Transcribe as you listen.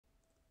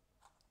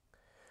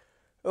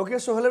Okay,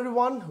 so hello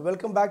everyone,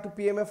 welcome back to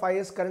PMF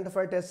IAS Current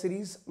Affair Test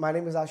Series. My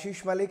name is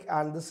Ashish Malik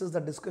and this is the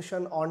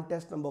discussion on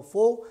test number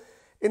 4.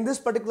 In this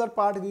particular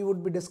part, we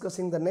would be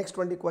discussing the next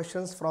 20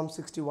 questions from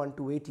 61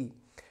 to 80.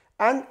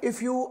 And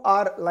if you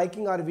are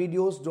liking our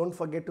videos, don't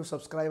forget to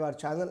subscribe our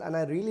channel, and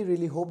I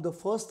really hope the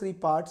first 3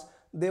 parts,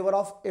 they were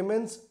of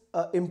immense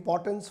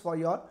importance for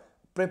your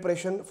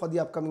preparation for the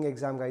upcoming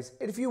exam, guys.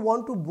 If you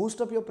want to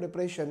boost up your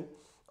preparation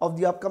of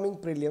the upcoming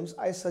prelims,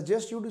 I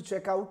suggest you to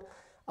check out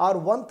our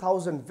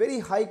 1000 very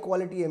high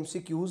quality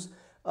MCQs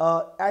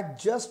at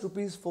just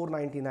rupees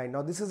 499.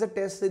 Now this is a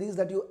test series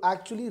that you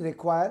actually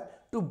require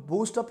to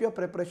boost up your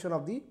preparation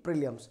of the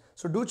prelims.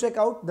 So do check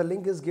out, the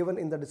link is given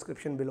in the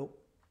description below.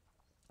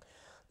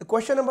 The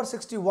question number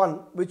 61,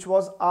 which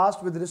was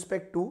asked with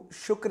respect to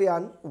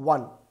Shukryan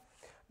 1.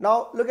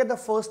 Now look at the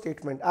first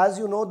statement. As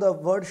you know, the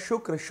word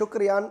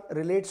Shukryan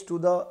relates to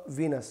the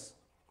Venus.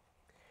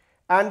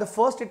 And the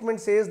first statement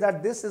says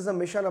that this is a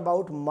mission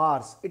about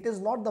Mars. It is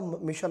not the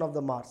mission of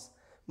the Mars.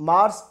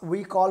 Mars,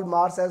 we call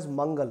Mars as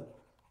Mangal,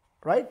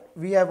 right?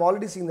 We have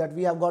already seen that.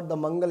 We have got the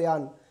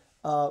Mangalyaan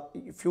a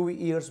few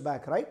years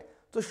back, right?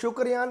 So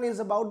Shukryan is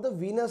about the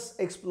Venus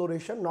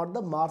exploration, not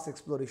the Mars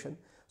exploration.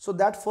 So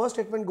that first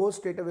statement goes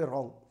straight away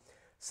wrong.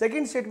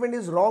 Second statement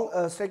is wrong.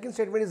 Second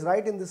statement is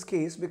right in this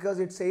case because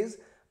it says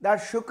that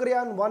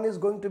Shukryan 1 is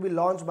going to be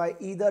launched by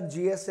either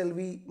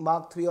GSLV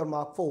Mark 3 or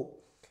Mark 4.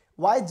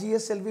 Why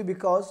GSLV?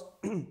 Because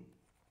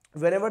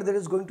whenever there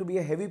is going to be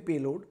a heavy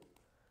payload,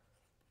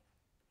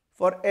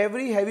 for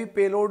every heavy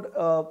payload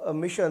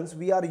missions,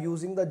 we are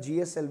using the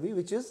GSLV,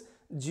 which is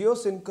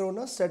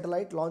Geosynchronous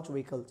Satellite Launch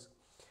Vehicles.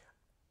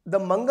 The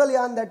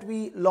Mangalyaan that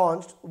we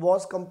launched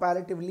was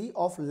comparatively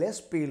of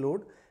less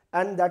payload,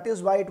 and that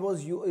is why it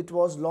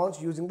was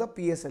launched using the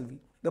PSLV,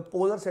 the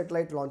Polar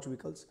Satellite Launch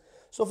Vehicles.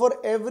 So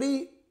for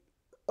every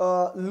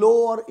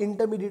low or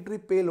intermediary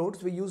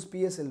payloads, we use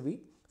PSLV.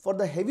 For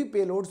the heavy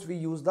payloads, we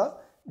use the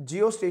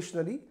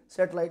geostationary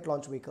satellite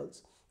launch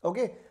vehicles.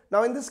 Okay.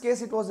 Now in this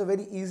case, it was a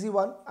very easy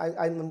one.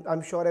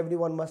 I'm sure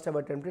everyone must have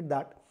attempted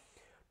that.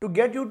 To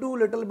get you to a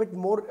little bit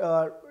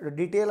more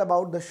detail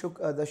about the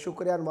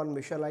Shukryan 1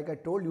 mission, like I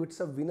told you, it's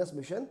a Venus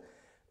mission.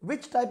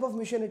 Which type of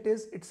mission it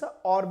is? It's an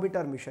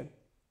orbiter mission.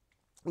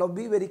 Now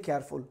be very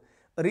careful.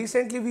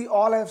 Recently, we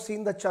all have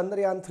seen the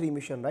Chandrayaan 3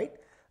 mission, right?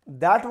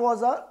 That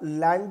was a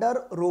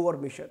lander rover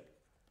mission.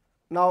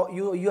 Now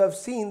you have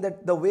seen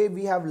that the way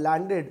we have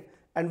landed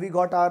and we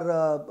got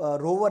our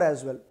rover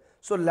as well.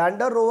 So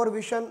lander rover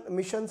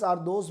missions are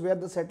those where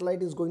the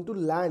satellite is going to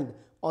land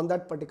on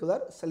that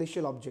particular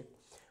celestial object.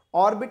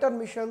 Orbiter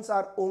missions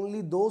are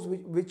only those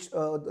which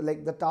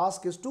like the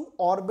task is to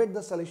orbit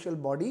the celestial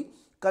body,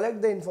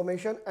 collect the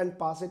information and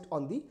pass it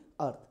on the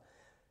earth.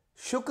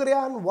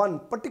 Shukryan 1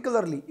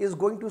 particularly is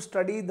going to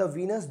study the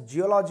Venus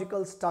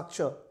geological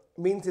structure,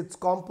 means its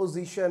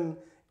composition,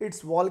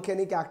 its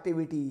volcanic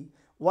activity,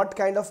 what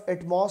kind of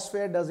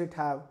atmosphere does it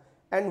have,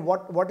 and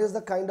what is the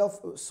kind of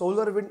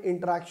solar wind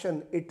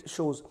interaction it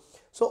shows.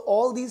 So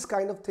all these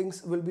kind of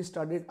things will be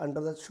studied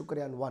under the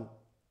Shukryan 1.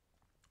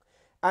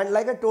 And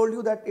like I told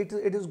you that it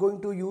is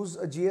going to use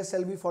a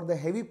GSLV for the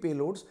heavy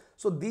payloads.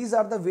 So these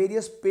are the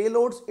various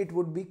payloads it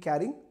would be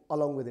carrying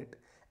along with it.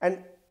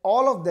 And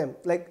all of them,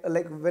 like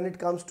when it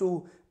comes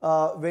to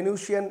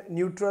Venusian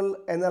neutral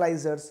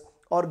analyzers,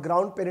 or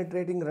ground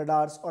penetrating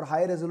radars, or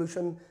high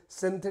resolution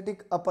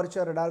synthetic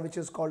aperture radar, which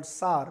is called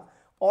SAR,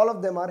 all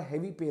of them are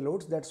heavy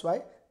payloads. That's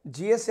why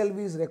GSLV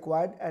is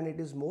required and it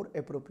is more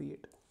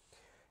appropriate.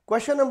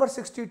 Question number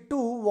 62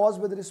 was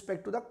with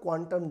respect to the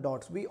quantum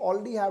dots. We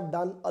already have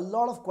done a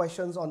lot of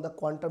questions on the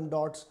quantum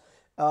dots,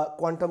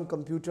 quantum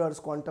computers,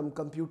 quantum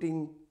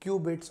computing,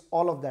 qubits,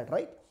 all of that,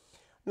 right?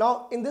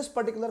 Now in this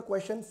particular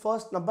question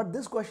but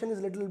this question is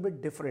a little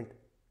bit different.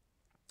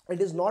 It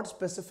is not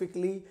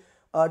specifically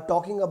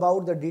talking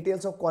about the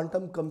details of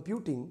quantum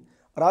computing,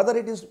 rather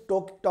it is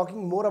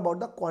talking more about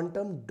the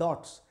quantum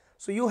dots.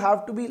 So you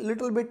have to be a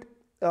little bit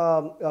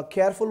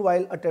careful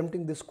while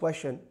attempting this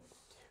question.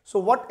 So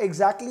what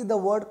exactly the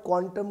word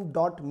quantum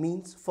dot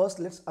means, first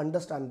let's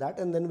understand that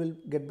and then we'll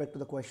get back to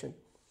the question.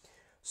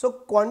 So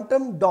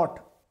quantum dot,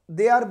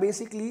 they are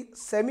basically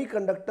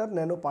semiconductor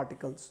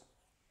nanoparticles,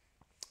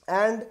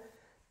 and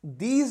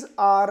these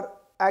are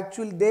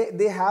actually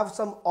they have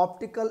some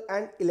optical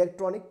and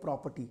electronic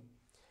property.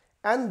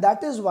 And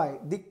that is why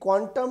the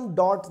quantum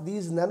dots,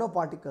 these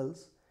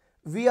nanoparticles,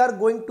 we are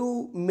going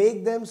to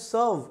make them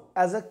serve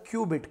as a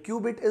qubit.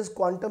 Qubit is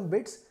quantum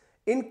bits.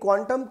 In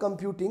quantum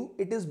computing,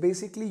 it is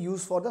basically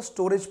used for the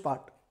storage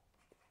part.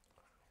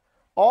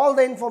 All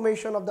the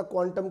information of the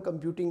quantum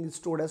computing is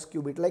stored as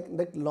qubit.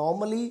 Like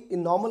normally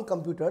in normal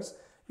computers,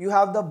 you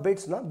have the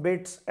bits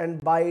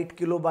and byte,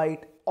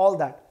 kilobyte, all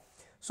that.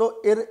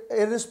 So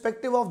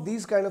irrespective of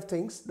these kind of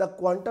things, the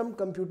quantum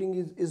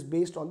computing is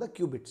based on the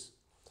qubits.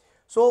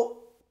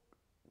 So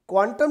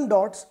quantum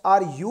dots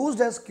are used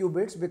as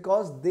qubits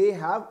because they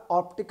have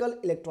optical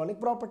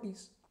electronic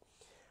properties.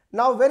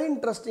 Now very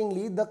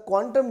interestingly, the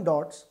quantum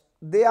dots,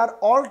 they are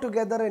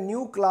altogether a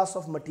new class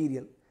of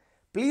material.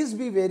 Please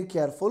be very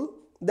careful.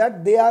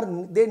 that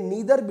they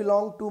neither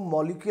belong to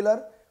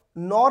molecular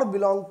nor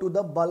belong to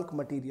the bulk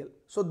material.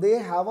 So they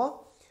have a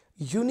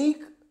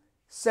unique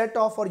set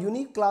of or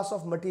unique class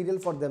of material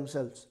for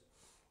themselves.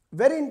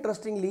 Very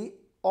interestingly,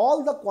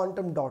 all the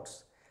quantum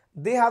dots,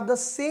 they have the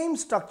same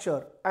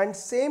structure and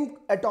same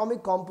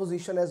atomic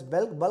composition as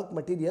bulk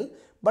material,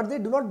 but they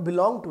do not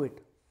belong to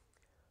it.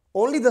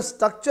 Only the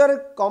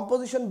structure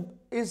composition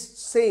is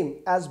same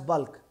as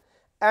bulk,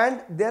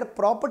 and their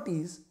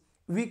properties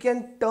we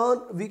can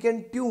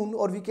tune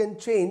or we can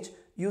change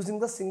using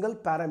the single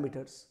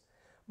parameters.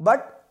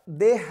 But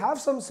they have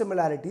some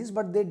similarities,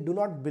 but they do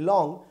not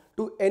belong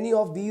to any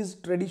of these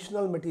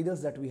traditional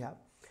materials that we have.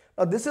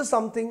 Now this is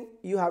something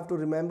you have to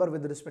remember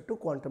with respect to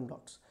quantum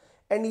dots.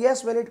 And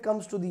yes, when it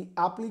comes to the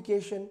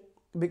application,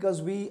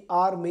 because we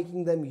are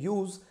making them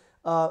use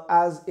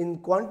as in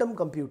quantum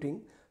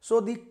computing, so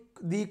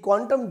the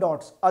quantum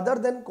dots other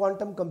than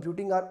quantum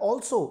computing are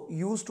also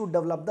used to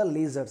develop the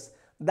lasers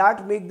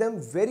that make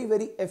them very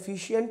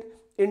efficient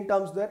in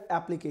terms of their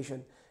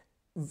application.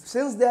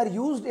 Since they are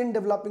used in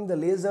developing the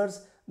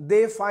lasers,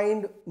 they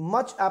find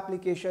much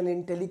application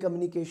in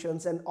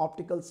telecommunications and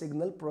optical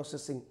signal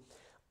processing.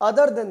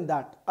 Other than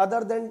that,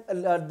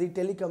 the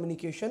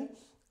telecommunication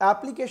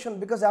application,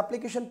 because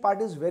application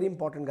part is very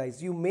important,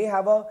 guys. You may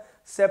have a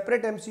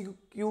separate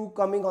MCQ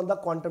coming on the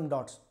quantum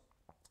dots,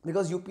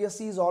 because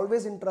UPSC is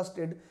always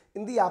interested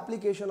in the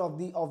application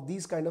of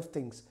these kind of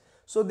things.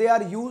 So they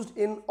are used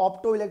in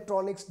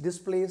optoelectronics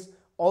displays,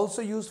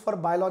 also used for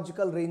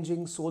biological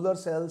ranging, solar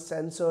cells,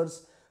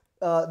 sensors.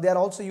 They are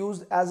also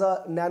used as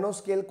a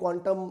nanoscale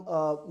quantum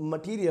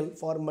material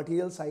for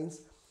material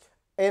science.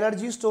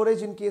 Energy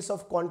storage in case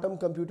of quantum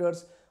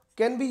computers,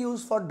 can be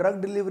used for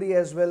drug delivery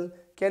as well,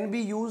 can be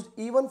used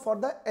even for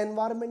the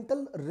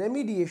environmental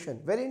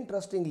remediation. Very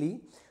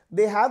interestingly,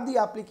 they have the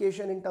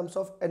application in terms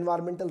of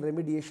environmental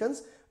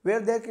remediations where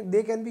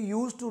they can be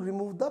used to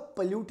remove the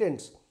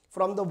pollutants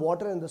from the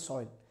water and the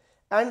soil.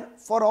 And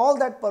for all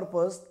that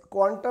purpose,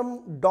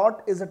 quantum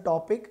dot is a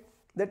topic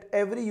that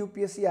every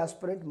UPSC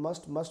aspirant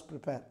must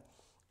prepare.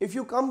 If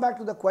you come back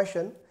to the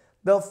question,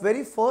 the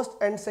very first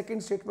and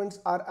second statements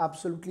are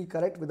absolutely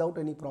correct without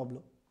any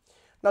problem.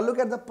 Now look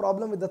at the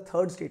problem with the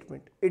third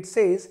statement. It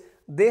says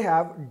they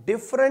have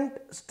different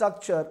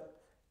structure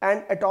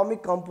and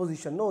atomic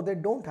composition. No, they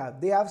don't have.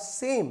 They have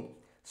same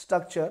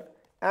structure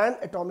and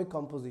atomic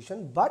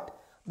composition, but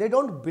they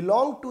don't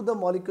belong to the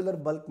molecular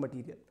bulk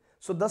material.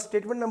 So the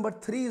statement number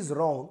 3 is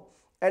wrong,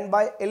 and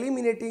by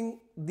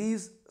eliminating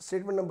these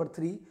statement number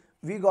 3,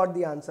 we got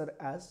the answer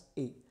as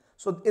A.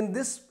 So in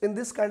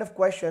this kind of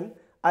question,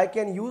 I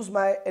can use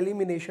my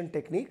elimination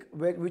technique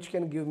which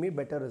can give me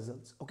better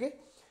results. Okay.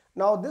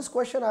 Now this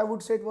question, I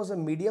would say it was a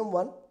medium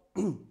one,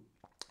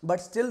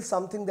 but still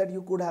something that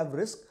you could have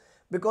risked,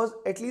 because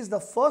at least the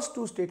first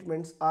two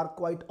statements are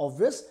quite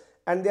obvious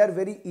and they are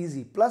very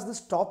easy. Plus this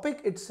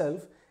topic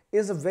itself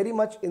is very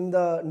much in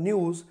the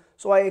news,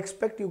 so I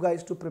expect you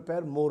guys to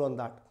prepare more on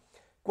that.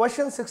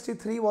 Question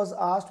 63 was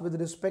asked with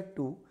respect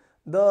to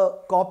the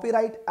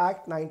Copyright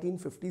Act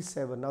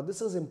 1957. Now this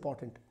is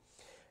important.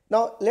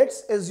 Now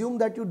let's assume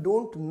that you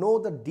don't know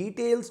the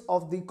details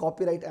of the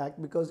Copyright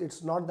Act because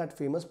it's not that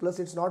famous, plus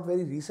it's not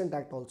very recent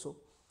act also.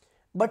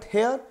 But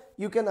here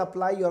you can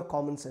apply your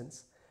common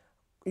sense.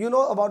 You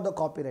know about the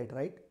copyright,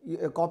 right?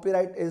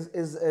 Copyright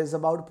is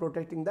about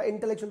protecting the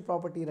intellectual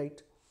property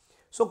right.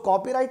 So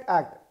Copyright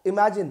Act,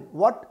 imagine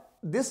what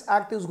this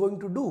act is going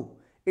to do.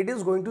 It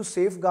is going to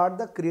safeguard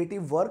the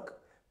creative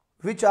work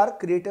which are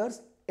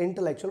creators'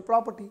 intellectual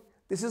property.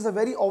 This is a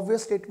very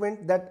obvious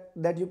statement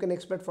that you can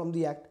expect from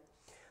the act.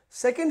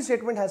 Second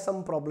statement has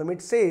some problem.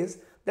 It says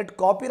that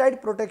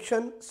copyright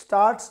protection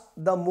starts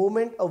the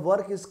moment a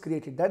work is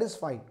created. That is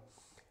fine.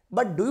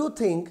 But do you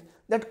think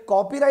that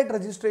copyright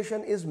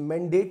registration is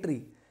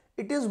mandatory?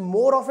 It is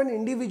more of an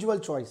individual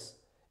choice.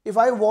 If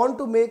I want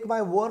to make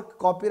my work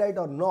copyright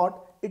or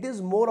not, it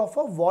is more of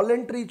a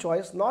voluntary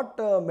choice, not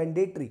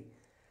mandatory.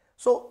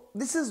 So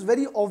this is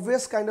very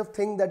obvious kind of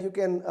thing that you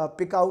can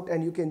pick out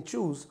and you can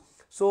choose.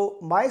 So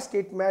my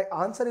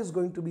answer is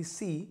going to be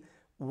C,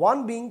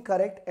 1 being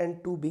correct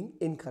and 2 being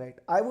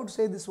incorrect. I would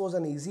say this was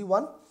an easy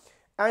one,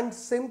 and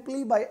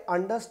simply by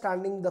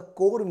understanding the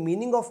core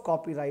meaning of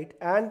copyright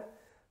and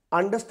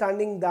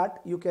understanding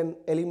that, you can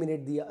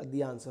eliminate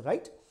the answer,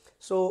 right?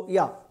 So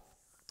yeah,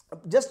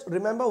 just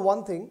remember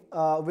one thing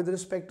with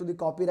respect to the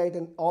copyright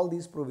and all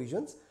these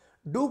provisions.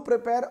 Do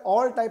prepare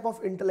all type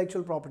of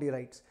intellectual property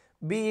rights,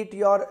 be it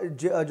your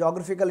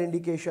geographical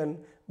indication,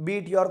 be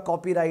it your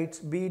copyrights,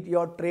 be it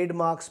your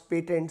trademarks,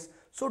 patents.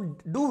 So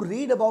do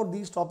read about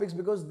these topics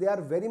because they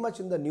are very much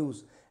in the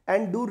news,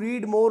 and do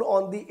read more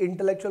on the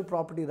intellectual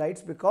property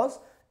rights, because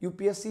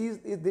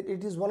UPSC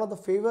it is one of the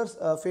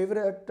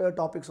favorite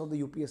topics of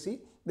the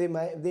UPSC.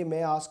 They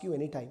may ask you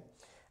anytime.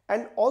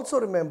 And also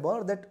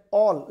remember that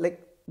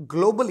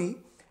globally,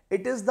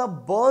 it is the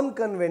Berne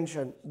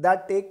Convention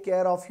that take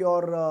care of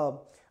your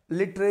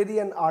literary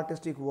and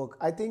artistic work.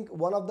 I think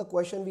one of the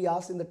questions we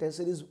asked in the test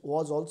series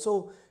was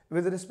also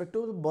with respect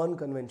to the Berne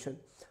Convention.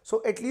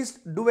 So at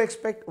least do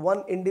expect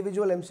one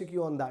individual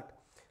MCQ on that.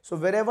 So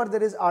wherever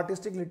there is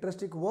artistic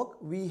literaristic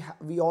work,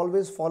 we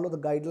always follow the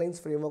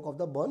guidelines framework of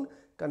the Berne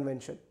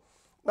Convention.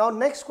 Now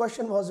next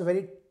question was a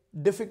very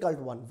difficult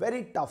one,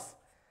 very tough,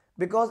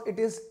 because it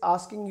is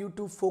asking you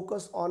to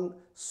focus on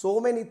so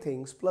many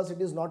things, plus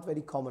it is not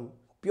very common.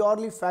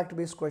 Purely fact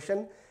based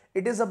question.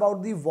 It is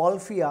about the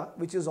Wolffia,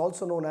 which is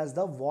also known as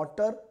the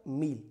water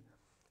meal.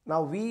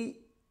 Now we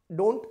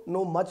don't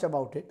know much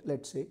about it,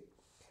 let's say.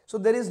 So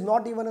there is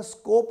not even a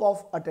scope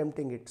of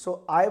attempting it.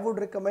 So I would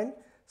recommend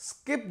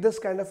skip this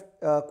kind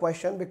of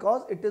question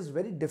because it is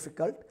very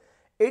difficult.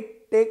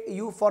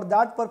 For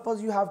that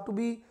purpose you have to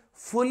be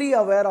fully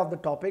aware of the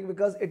topic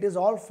because it is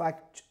all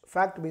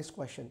fact based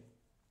question.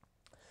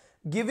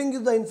 Giving you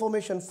the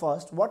information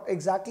first, what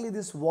exactly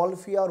this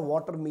Wolffia or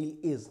water meal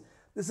is.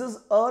 This is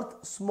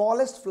Earth's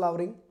smallest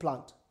flowering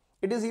plant.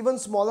 It is even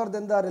smaller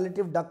than the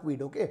relative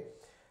duckweed, okay?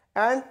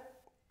 And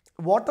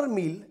water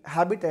meal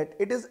habitat,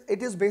 it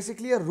is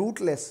basically a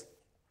rootless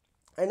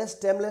and a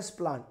stemless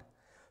plant.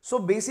 So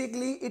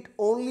basically it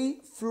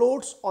only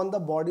floats on the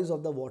bodies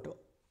of the water.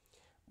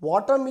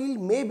 Water meal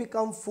may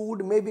become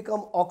food, may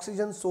become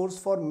oxygen source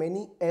for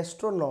many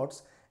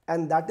astronauts,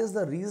 and that is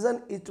the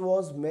reason it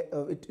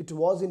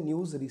was in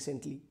news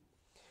recently.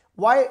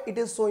 Why it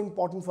is so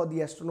important for the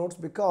astronauts?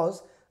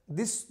 Because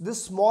this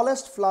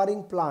smallest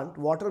flowering plant,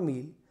 water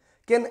meal,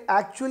 can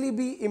actually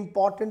be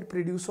important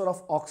producer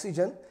of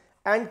oxygen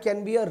and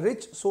can be a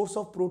rich source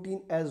of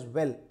protein as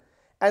well.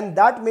 And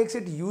that makes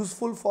it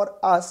useful for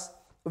us,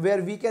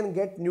 where we can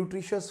get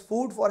nutritious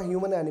food for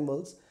human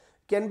animals,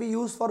 can be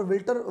used for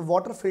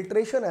water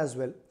filtration as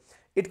well.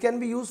 It can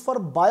be used for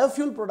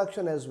biofuel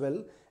production as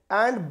well,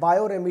 and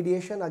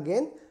bioremediation,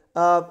 again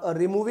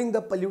removing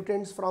the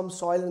pollutants from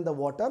soil and the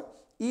water.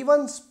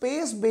 Even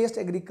space-based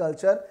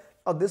agriculture.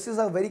 This is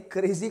a very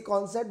crazy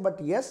concept, but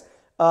yes,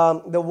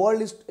 the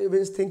world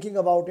is thinking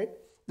about it,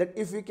 that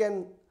if we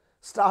can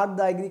start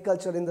the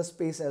agriculture in the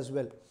space as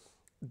well.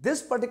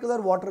 This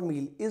particular water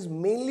meal is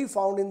mainly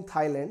found in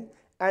Thailand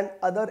and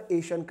other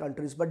Asian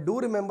countries, but do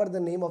remember the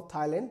name of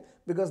Thailand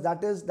because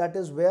that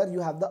is where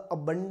you have the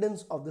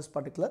abundance of this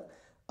particular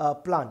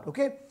plant.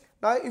 Okay.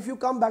 Now if you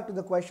come back to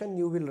the question,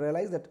 you will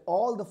realize that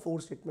all the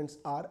 4 statements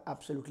are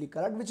absolutely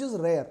correct, which is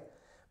rare,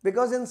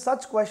 because in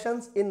such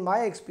questions, in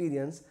my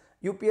experience,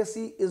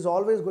 UPSC is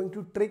always going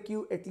to trick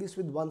you at least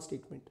with one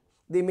statement.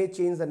 They may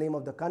change the name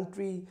of the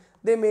country,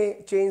 they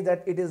may change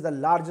that it is the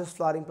largest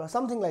flowering plant,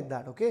 something like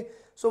that, okay?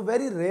 So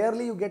very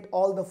rarely you get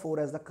all the 4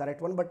 as the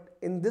correct one, but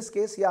in this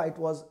case, yeah, it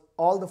was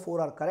all the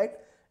 4 are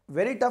correct.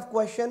 Very tough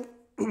question.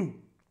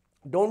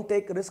 Don't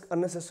take risk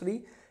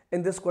unnecessary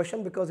in this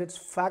question because it's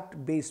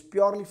fact-based,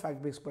 purely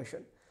fact-based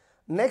question.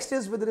 Next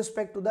is with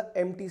respect to the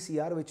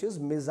MTCR, which is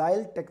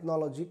Missile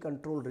Technology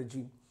Control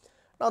Regime.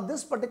 Now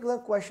this particular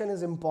question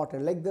is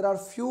important. Like there are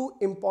few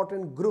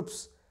important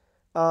groups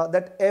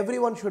that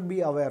everyone should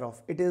be aware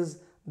of. It is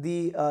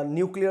the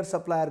nuclear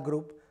supplier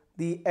group,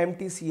 the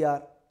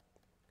MTCR,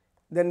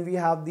 then we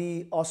have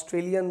the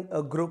Australian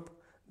group,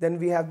 then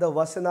we have the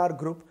Wassenaar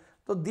group.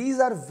 So these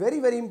are very,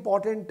 very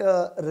important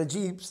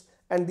regimes,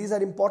 and these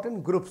are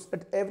important groups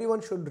that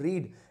everyone should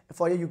read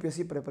for your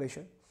UPSC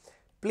preparation.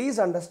 Please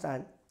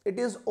understand, it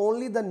is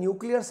only the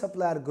nuclear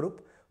supplier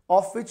group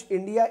of which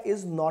India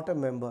is not a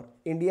member.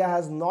 India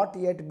has not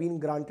yet been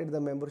granted the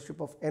membership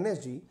of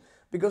NSG,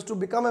 because to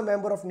become a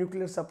member of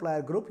nuclear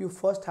supplier group, you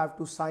first have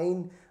to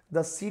sign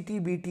the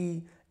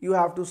CTBT, you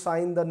have to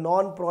sign the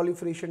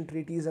non-proliferation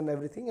treaties and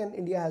everything, and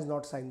India has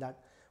not signed that.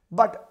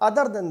 But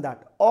other than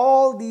that,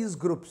 all these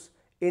groups,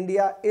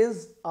 India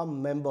is a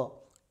member.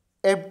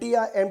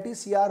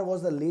 MTCR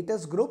was the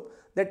latest group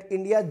that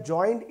India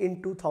joined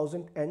in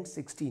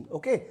 2016.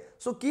 Okay,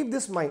 so keep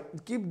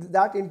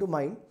that into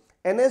mind.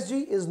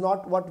 NSG is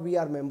not what we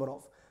are member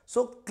of.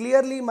 So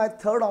clearly my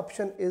third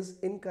option is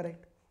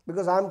incorrect,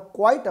 because I am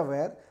quite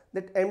aware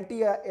that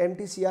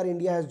MTCR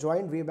India has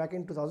joined way back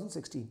in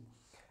 2016.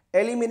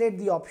 Eliminate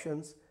the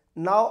options.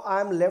 Now I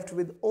am left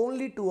with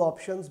only 2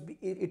 options.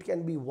 It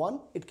can be 1,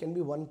 it can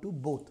be 1, 2,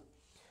 both.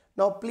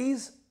 Now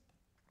please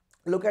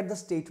look at the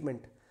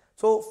statement.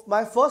 So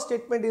my first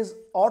statement is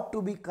ought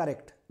to be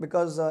correct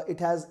because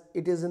it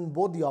is in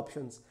both the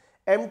options.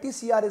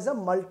 MTCR is a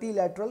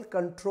multilateral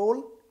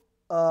control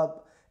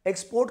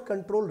export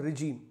control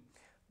regime.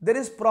 There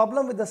is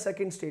problem with the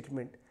second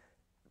statement.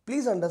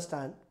 Please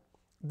understand,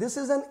 this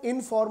is an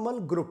informal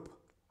group.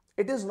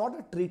 It is not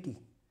a treaty.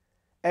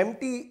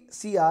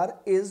 MTCR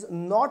is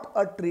not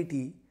a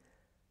treaty.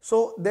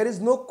 So there is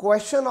no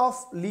question of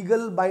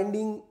legal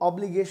binding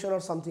obligation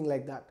or something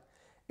like that.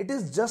 It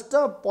is just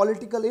a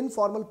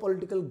informal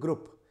political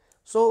group.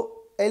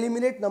 So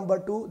eliminate number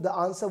 2. The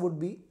answer would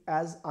be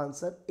as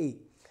answer A.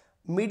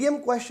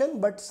 Medium question,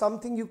 but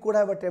something you could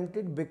have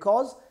attempted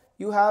because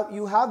you have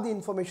the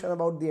information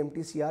about the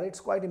MTCR. It's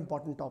quite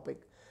important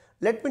topic.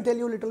 Let me tell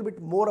you a little bit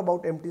more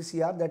about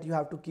MTCR that you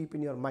have to keep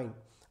in your mind.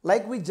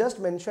 Like we just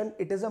mentioned,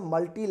 it is a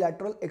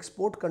multilateral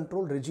export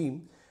control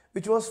regime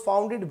which was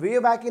founded way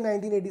back in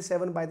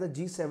 1987 by the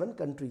G7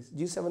 countries.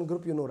 G7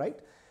 group, you know, right?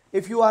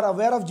 If you are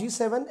aware of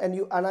G7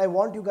 and I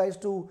want you guys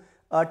to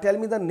tell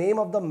me the name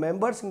of the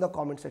members in the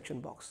comment section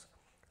box.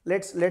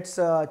 Let's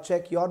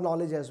check your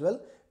knowledge as well.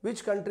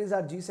 Which countries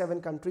are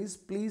G7 countries?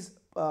 Please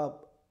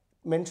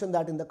mention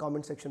that in the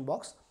comment section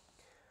box.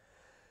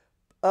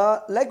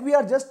 Like we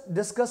are just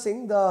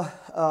discussing the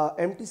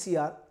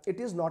MTCR, it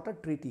is not a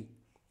treaty.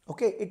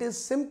 Okay, it is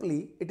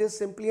simply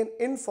an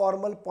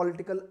informal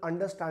political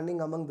understanding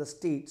among the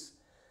states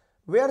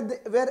where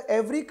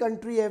every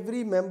country,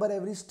 every member,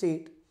 every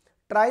state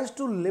tries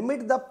to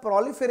limit the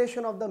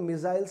proliferation of the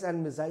missiles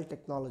and missile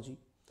technology,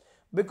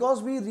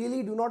 because we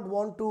really do not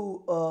want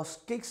to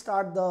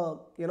kickstart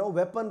the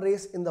weapon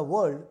race in the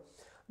world.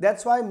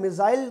 That's why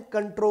missile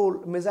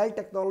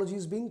technology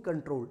is being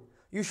controlled.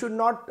 You should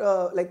not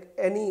like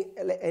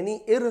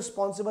any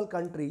irresponsible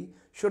country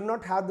should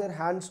not have their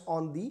hands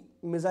on the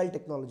missile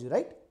technology,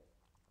 right?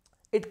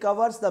 It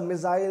covers the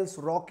missiles,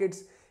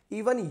 rockets,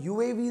 even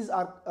UAVs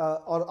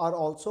are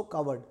also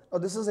covered. Now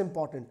this is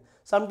important.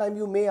 Sometimes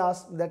you may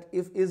ask that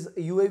if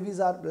UAVs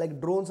are like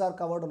drones are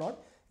covered or not.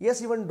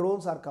 Yes, even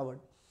drones are covered.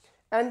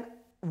 And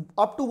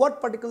up to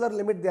what particular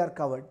limit they are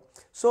covered.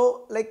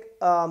 So like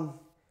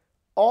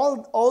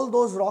all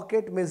those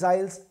rocket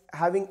missiles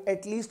having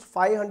at least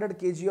 500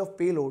 kg of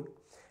payload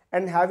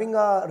and having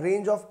a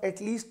range of at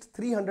least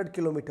 300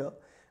 km,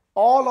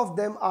 all of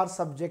them are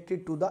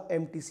subjected to the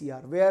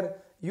MTCR, where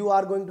you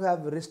are going to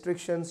have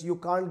restrictions. You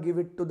can't give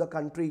it to the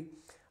country.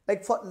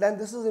 Like then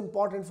this is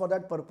important for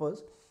that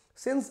purpose.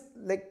 Since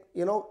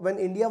when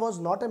India was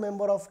not a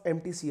member of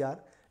MTCR,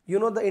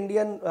 the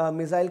Indian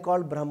missile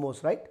called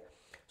BrahMos, right?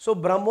 So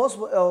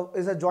BrahMos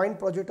is a joint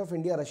project of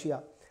India,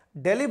 Russia.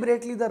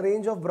 Deliberately the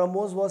range of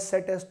BrahMos was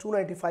set as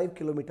 295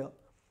 km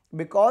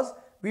because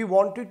we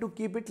wanted to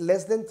keep it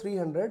less than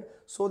 300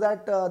 so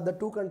that the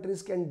two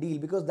countries can deal,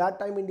 because that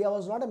time India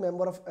was not a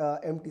member of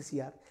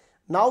MTCR.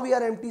 Now we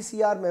are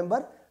MTCR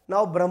member.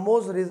 Now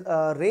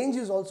BrahMos range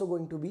is also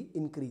going to be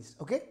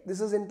increased. Okay,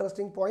 this is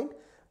interesting point.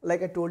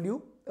 Like I told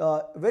you,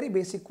 very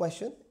basic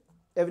question,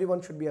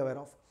 everyone should be aware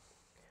of.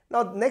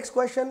 Now next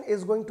question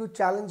is going to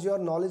challenge your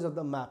knowledge of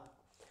the map.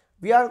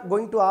 We are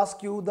going to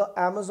ask you the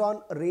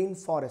Amazon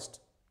rainforest.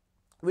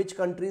 Which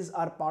countries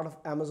are part of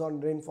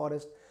Amazon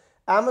rainforest?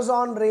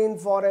 Amazon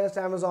rainforest,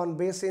 Amazon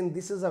basin,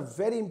 this is a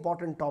very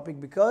important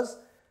topic because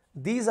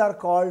these are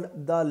called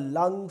the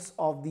lungs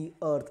of the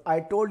earth. I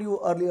told you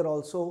earlier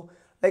also,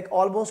 like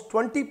almost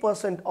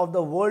 20% of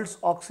the world's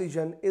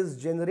oxygen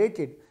is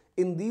generated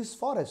in these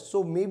forests.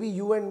 So maybe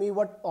you and me,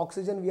 what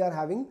oxygen we are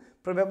having,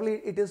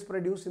 probably it is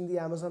produced in the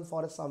Amazon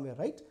forest somewhere,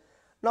 right?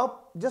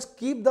 Now just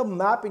keep the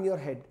map in your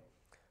head.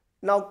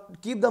 Now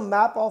keep the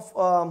map of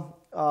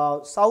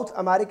South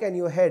America in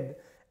your head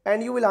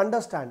and you will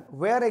understand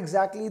where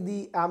exactly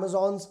the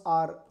Amazons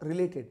are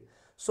related.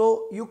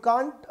 So you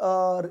can't,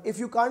 if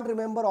you can't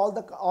remember all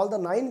the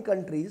 9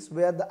 countries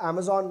where the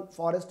Amazon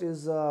forest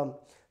is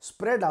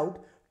spread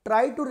out,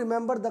 try to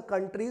remember the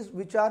countries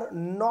which are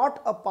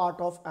not a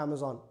part of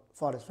Amazon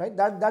forest, right?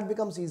 That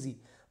becomes easy.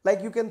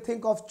 Like you can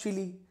think of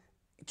Chile.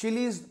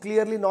 Chile is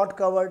clearly not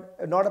covered,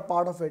 not a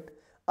part of it.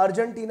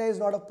 Argentina is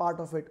not a part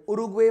of it.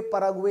 Uruguay,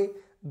 Paraguay,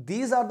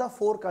 these are the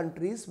 4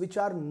 countries which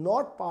are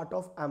not part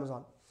of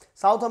Amazon.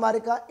 South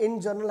America in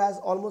general has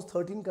almost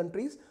 13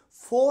 countries,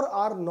 4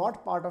 are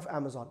not part of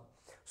Amazon.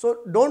 So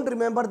don't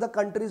remember the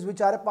countries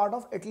which are a part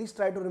of, at least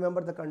try to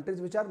remember the countries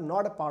which are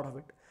not a part of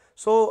it.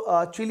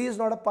 So Chile is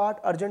not a part,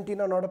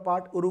 Argentina not a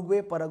part,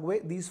 Uruguay,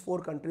 Paraguay, these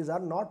 4 countries are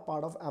not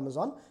part of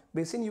Amazon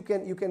basin. You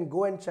can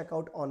go and check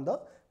out on the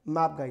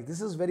map, guys.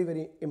 This is very,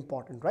 very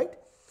important, right?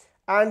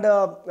 And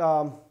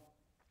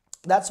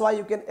that's why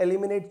you can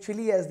eliminate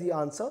Chile as the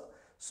answer.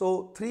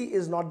 So 3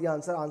 is not the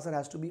answer. Answer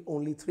has to be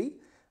only 3.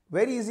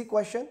 Very easy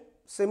question,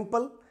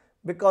 simple,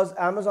 because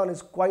Amazon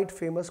is quite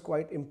famous,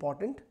 quite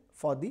important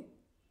for the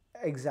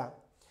exam.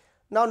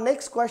 Now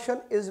next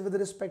question is with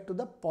respect to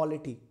the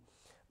polity.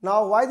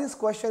 Now why this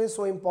question is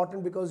so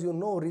important, because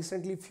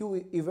recently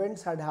few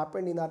events had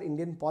happened in our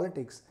Indian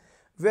politics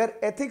where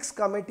ethics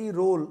committee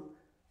role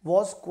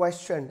was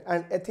questioned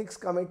and ethics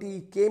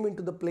committee came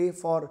into the play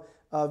for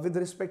with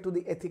respect to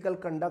the ethical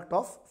conduct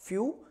of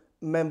few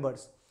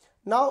members.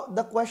 Now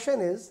the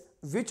question is,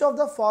 which of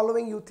the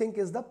following you think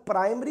is the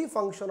primary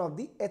function of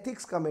the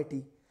ethics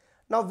committee?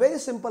 Now very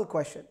simple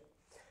question.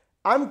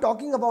 I'm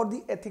talking about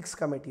the ethics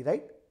committee,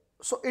 right?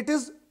 So it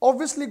is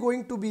obviously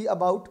going to be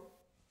about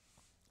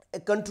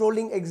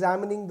controlling,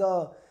 examining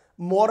the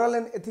moral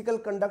and ethical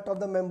conduct of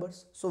the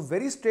members. So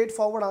very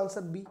straightforward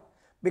answer B,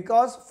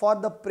 because for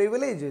the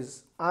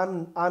privileges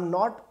I'm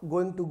not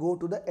going to go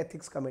to the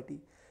ethics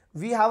committee.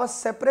 We have a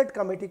separate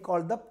committee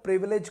called the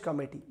privilege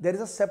committee. There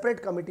is a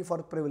separate committee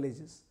for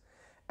privileges.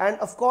 And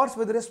of course,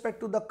 with respect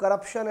to the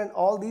corruption and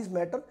all these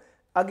matter,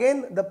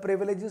 again the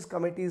privileges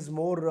committee is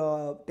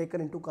more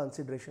taken into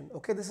consideration.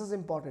 Okay, this is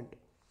important.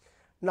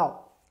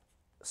 Now,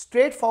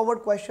 straightforward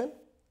question,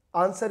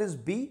 answer is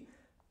B.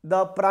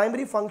 The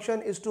primary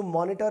function is to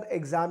monitor,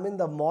 examine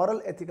the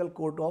moral ethical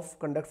code of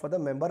conduct for the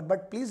member.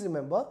 But please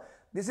remember,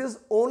 this is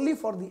only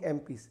for the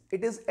MPs.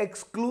 It is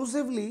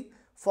exclusively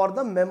for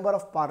the member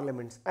of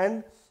parliaments,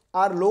 and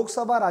our Lok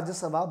Sabha, Rajya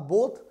Sabha,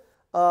 both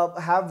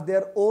have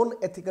their own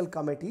ethical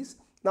committees.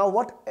 Now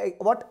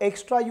what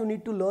extra you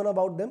need to learn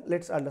about them,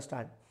 let's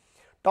understand.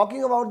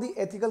 Talking about the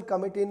ethical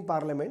committee in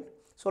Parliament,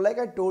 so like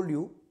I told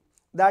you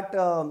that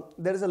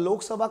there is a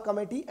Lok Sabha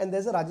committee and there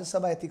is a Rajya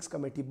Sabha ethics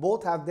committee.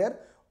 Both have their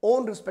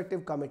own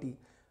respective committee.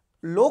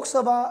 Lok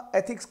Sabha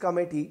ethics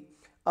committee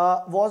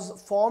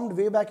was formed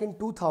way back in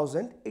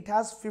 2000. It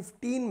has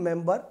 15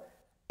 members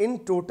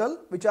in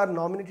total which are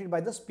nominated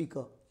by the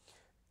speaker.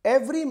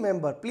 Every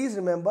member, please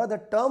remember,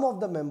 the term of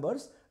the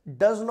members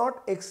does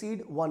not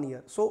exceed 1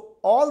 year. So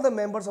all the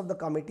members of the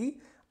committee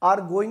are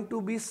going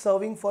to be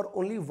serving for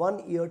only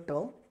 1 year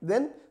term.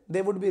 Then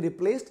they would be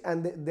replaced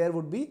and there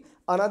would be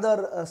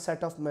another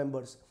set of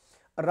members.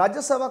 Rajya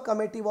Sabha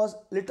committee was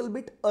little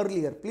bit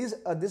earlier. Please,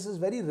 this is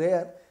very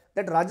rare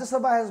that Rajya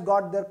Sabha has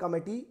got their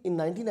committee in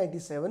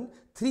 1997,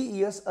 3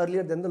 years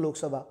earlier than the Lok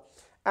Sabha.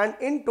 And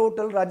in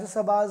total, Rajya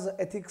Sabha's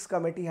ethics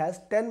committee has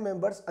 10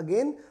 members.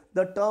 Again,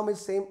 the term is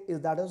same,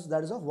 that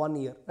is of 1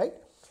 year, right?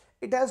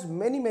 It has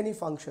many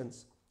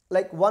functions.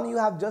 Like one you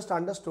have just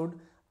understood,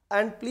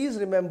 and please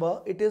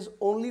remember, it is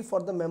only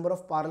for the member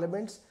of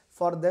parliaments.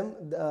 For them,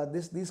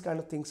 these kind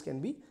of things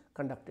can be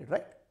conducted,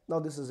 right? Now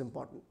this is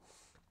important.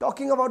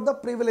 Talking about the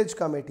privilege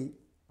committee,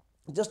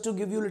 just to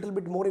give you a little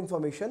bit more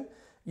information,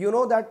 you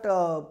know that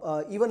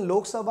even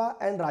Lok Sabha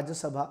and Rajya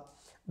Sabha,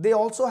 they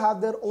also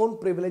have their own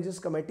privileges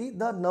committee.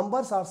 The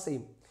numbers are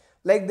same.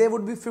 Like there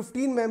would be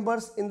 15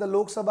 members in the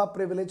Lok Sabha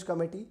privilege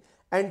committee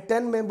and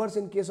 10 members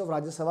in case of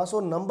Rajya Sabha. So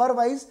number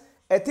wise,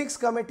 ethics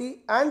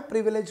committee and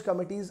privilege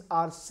committees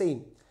are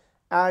same.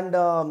 And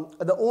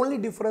the only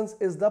difference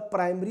is the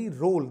primary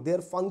role, their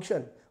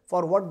function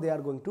for what they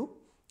are going to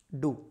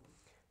do.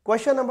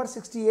 Question number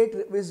 68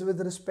 is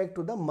with respect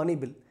to the money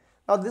bill.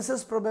 Now this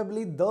is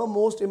probably the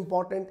most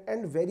important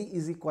and very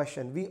easy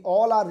question. We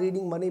all are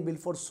reading money bill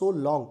for so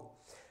long.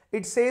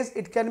 It says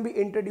it can be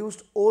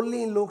introduced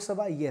only in Lok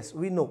Sabha. Yes,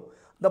 we know.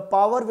 The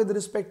power with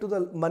respect to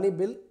the money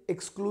bill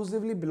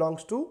exclusively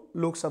belongs to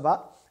Lok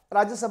Sabha.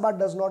 Rajya Sabha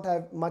does not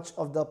have much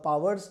of the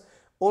powers.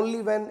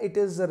 Only when it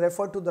is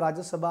referred to the Rajya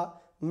Sabha,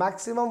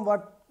 maximum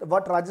what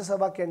Rajya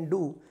Sabha can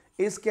do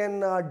is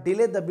can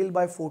delay the bill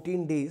by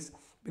 14 days.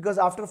 Because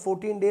after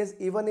 14 days,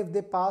 even if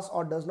they pass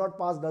or does not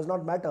pass, does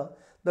not matter.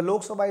 The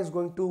Lok Sabha is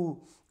going to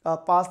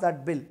pass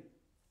that bill.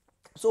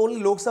 So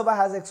only Lok Sabha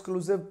has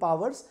exclusive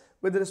powers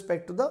with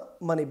respect to the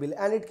money bill,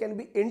 and it can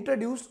be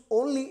introduced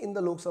only in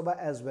the Lok Sabha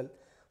as well.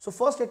 So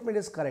first statement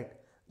is correct.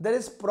 There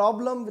is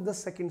problem with the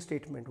second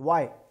statement.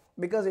 Why?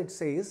 Because it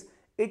says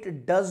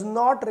it does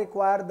not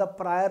require the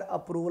prior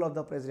approval of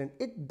the president.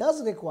 It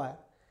does require.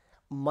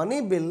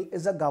 Money bill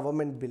is a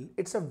government bill.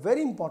 It's a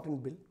very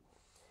important bill.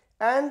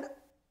 And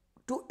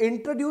to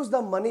introduce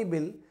the money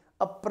bill,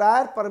 a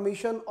prior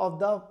permission of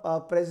the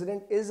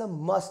president is a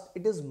must.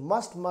 It is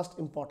must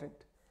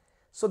important.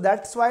 So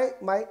that's why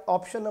my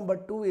option number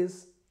 2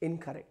 is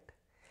incorrect.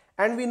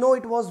 And we know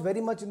it was very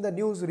much in the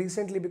news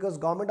recently because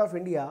Government of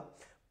India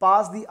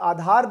passed the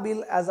Aadhaar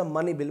bill as a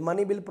money bill.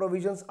 Money bill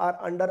provisions are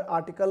under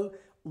Article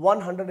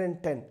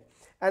 110.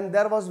 And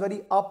there was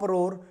very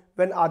uproar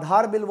when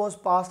Aadhaar bill was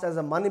passed as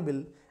a money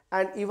bill,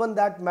 and even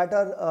that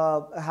matter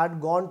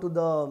had gone to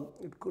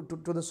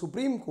the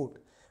Supreme Court,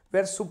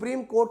 where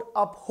Supreme Court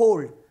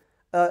upheld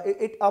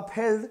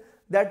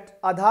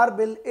that Aadhaar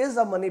bill is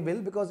a money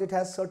bill because it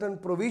has certain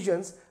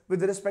provisions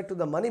with respect to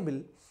the money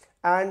bill,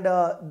 and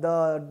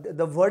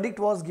the verdict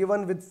was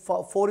given with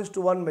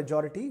 4:1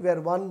 majority,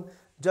 where one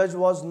judge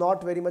was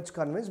not very much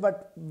convinced,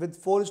 but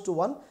with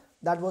 4:1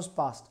 that was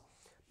passed.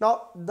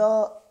 Now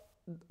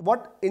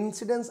what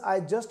incidents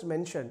I just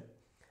mentioned,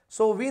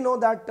 so we know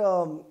that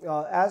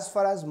as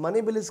far as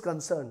money bill is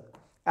concerned,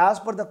 as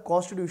per the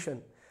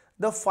constitution,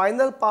 the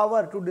final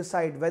power to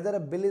decide whether a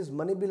bill is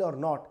money bill or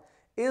not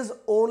is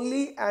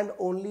only and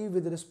only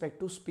with respect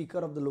to Speaker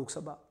of the Lok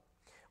Sabha.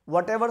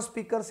 Whatever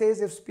Speaker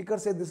says, if Speaker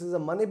says this is a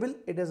money bill,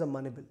 it is a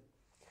money bill.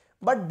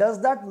 But does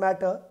that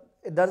matter?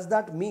 Does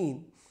that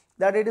mean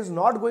that it is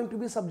not going to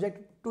be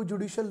subject to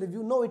judicial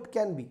review? No, it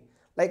can be.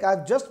 Like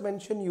I've just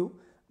mentioned you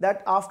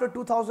that after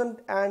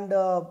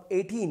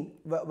 2018,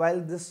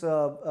 while this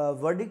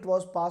verdict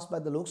was passed by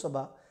the Lok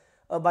Sabha,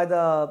 by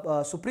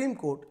the Supreme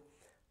Court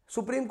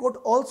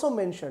also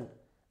mentioned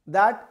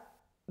that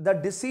the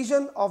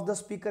decision of the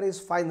Speaker is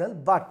final,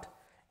 but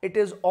it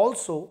is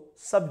also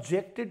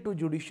subjected to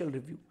judicial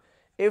review.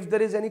 If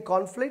there is any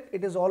conflict,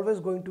 it is always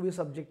going to be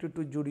subjected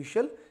to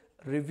judicial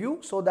review,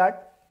 so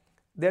that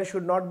there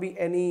should not be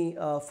any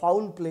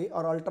foul play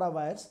or ultra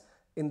vires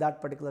in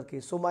that particular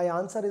case. So my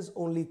answer is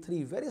only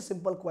 3. Very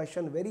simple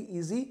question, very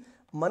easy.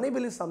 Money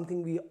bill is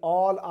something we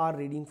all are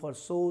reading for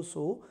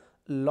so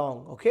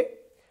long. Okay.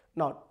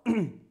 Now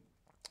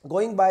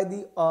going by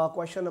the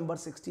question number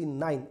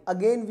 69,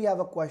 again we have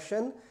a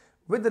question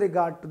with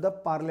regard to the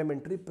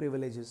parliamentary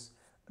privileges.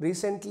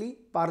 Recently,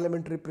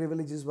 parliamentary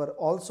privileges were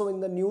also in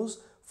the news.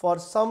 For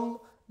some,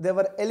 there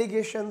were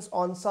allegations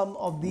on some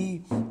of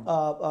the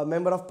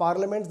member of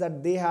parliaments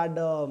that they had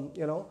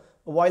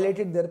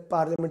violated their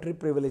parliamentary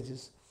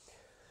privileges.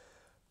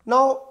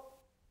 Now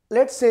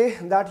let's say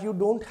that you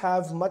don't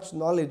have much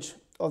knowledge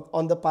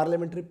on the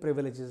parliamentary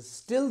privileges.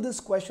 Still this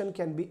question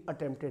can be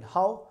attempted.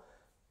 How?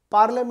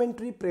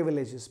 Parliamentary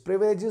privileges.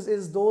 Privileges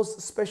is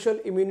those special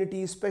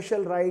immunities,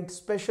 special rights,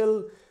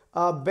 special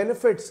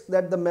benefits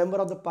that the member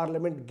of the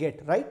parliament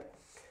get, right?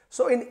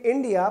 So in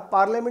India,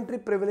 parliamentary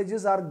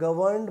privileges are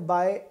governed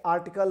by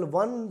Article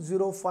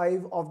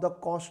 105 of the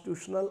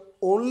Constitutional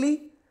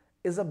only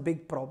is a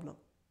big problem.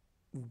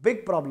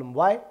 Big problem.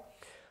 Why?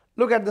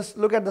 Look at this.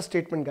 Look at the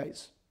statement,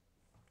 guys.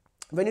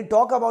 When you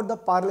talk about the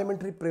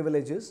parliamentary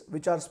privileges,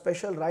 which are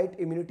special right,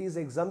 immunities,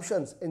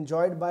 exemptions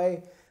enjoyed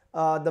by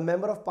the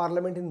member of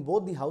parliament in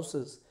both the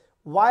houses,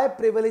 why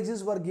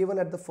privileges were given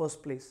at the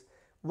first place?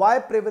 Why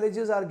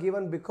privileges are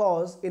given?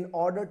 Because in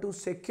order to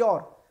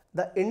secure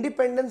the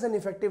independence and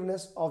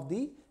effectiveness of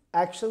the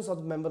actions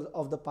of the members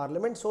of the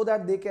parliament, so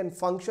that they can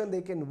function,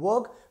 they can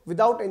work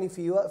without any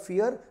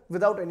fear,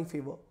 without any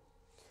favor.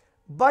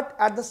 But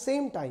at the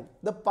same time,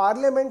 the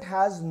parliament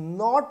has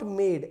not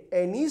made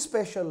any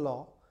special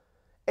law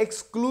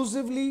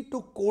exclusively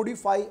to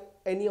codify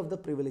any of the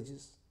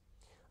privileges.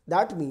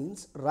 That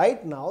means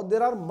right now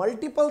there are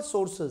multiple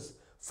sources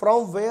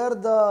from where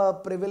the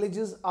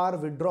privileges are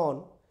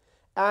withdrawn,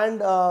 and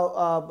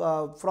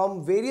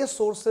from various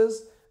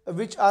sources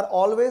which are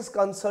always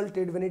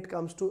consulted when it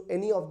comes to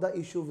any of the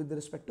issue with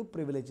respect to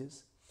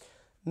privileges.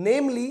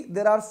 Namely,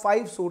 there are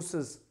 5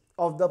 sources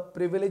of the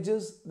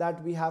privileges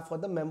that we have for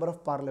the member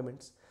of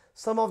parliaments.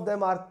 Some of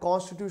them are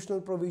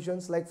constitutional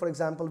provisions, like for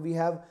example we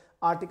have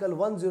Article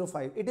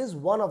 105. It is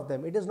one of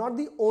them. It is not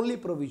the only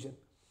provision.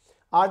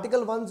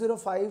 Article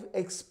 105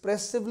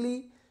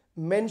 expressively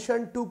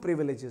mentioned 2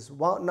 privileges.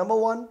 Number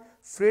 1,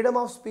 freedom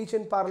of speech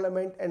in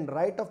parliament and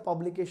right of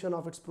publication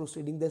of its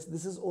proceeding.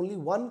 This is only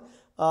one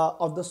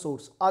of the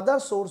source. Other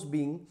source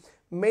being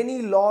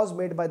many laws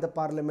made by the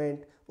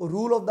parliament,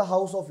 rule of the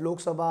house of Lok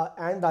Sabha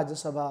and Rajya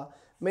Sabha,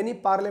 many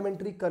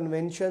parliamentary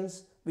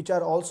conventions which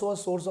are also a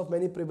source of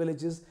many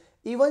privileges,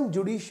 even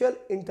judicial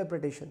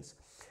interpretations.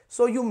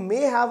 So you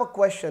may have a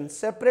question,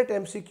 separate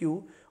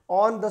MCQ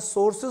on the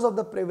sources of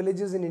the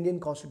privileges in Indian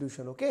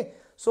Constitution. Okay,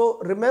 so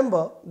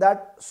remember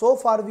that so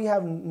far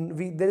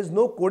there is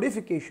no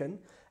codification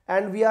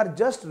and we are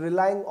just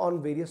relying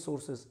on various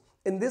sources.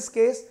 In this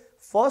case,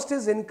 first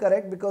is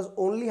incorrect because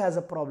only has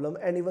a problem,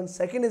 and even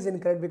second is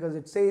incorrect because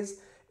it says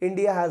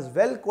India has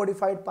well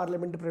codified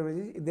parliamentary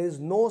privileges. There is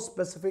no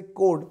specific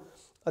code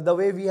the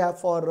way we have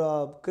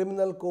for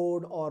criminal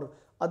code or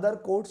other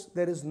codes.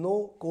 There is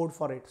no code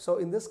for it. So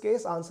in this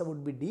case, answer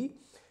would be D.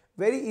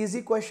 Very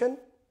easy question.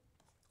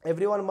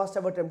 Everyone must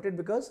have attempted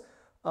because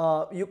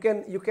you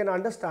can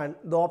understand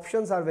the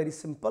options are very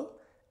simple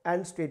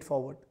and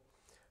straightforward.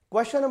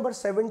 Question number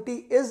 70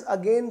 is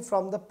again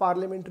from the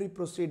parliamentary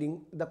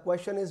proceeding. The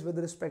question is with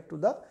respect to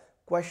the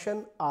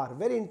question R.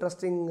 Very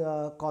interesting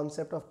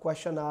concept of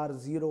question R,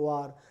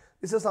 0R.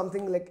 This is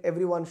something like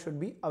everyone should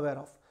be aware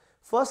of.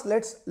 First,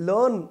 let's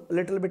learn a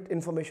little bit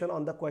information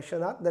on the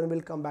question R, then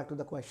we'll come back to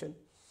the question.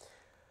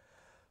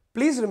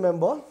 Please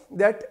remember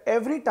that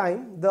every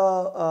time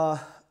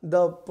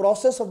the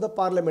process of the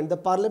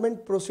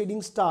parliament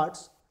proceeding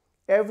starts,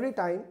 every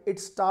time it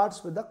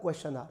starts with the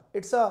question R.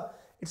 It's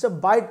a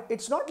bite.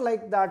 It's not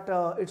like that.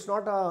 It's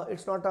not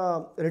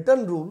a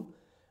written rule,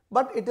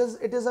 but it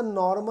is a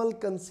normal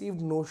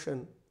conceived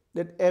notion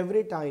that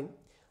every time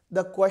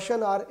the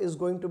question R is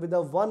going to be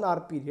the 1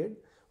 hour period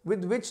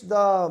with which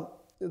the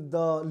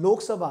Lok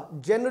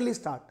Sabha generally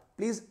start.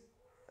 Please,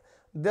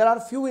 there are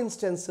few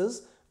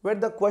instances where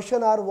the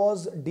question hour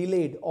was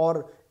delayed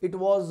or it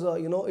was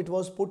it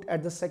was put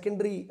at the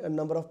secondary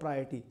number of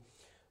priority,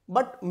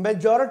 but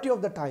majority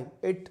of the time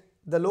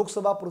the Lok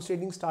Sabha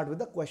proceedings start with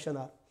the question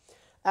hour.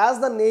 As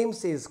the name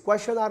says,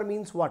 question hour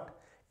means what?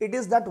 It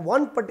is that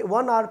 1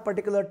 hour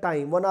particular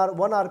time, 1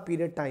 hour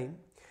period time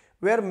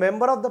where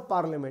member of the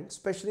parliament,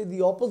 especially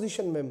the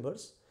opposition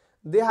members,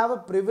 they have a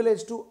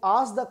privilege to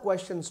ask the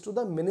questions to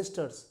the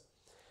ministers,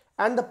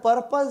 and the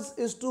purpose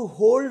is to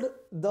hold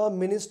the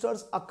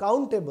ministers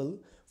accountable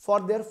for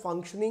their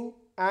functioning,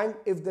 and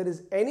if there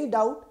is any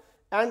doubt,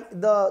 and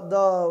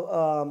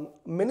the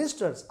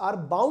ministers are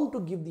bound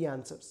to give the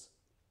answers.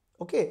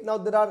 Okay, now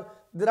there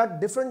are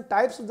different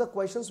types of the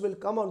questions. Will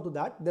come on to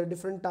that. There are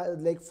different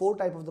like 4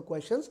 types of the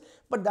questions,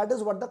 but that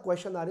is what the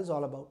question R is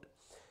all about.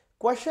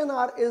 Question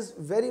R is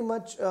very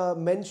much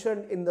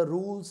mentioned in the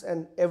rules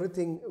and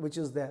everything which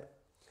is there.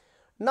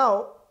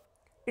 Now,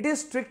 it is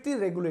strictly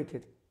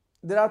regulated.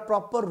 There are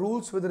proper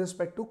rules with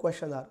respect to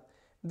question R.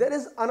 There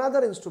is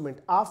another instrument.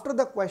 After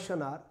the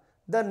question R,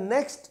 the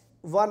next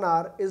 1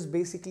 hour is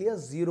basically a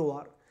 0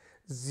 hour.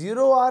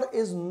 0 hour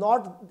is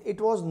not, it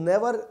was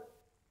never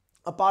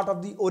a part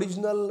of the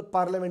original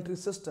parliamentary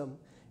system.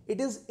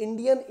 It is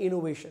Indian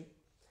innovation.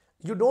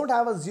 You don't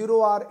have a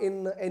 0 hour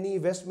in any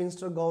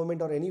Westminster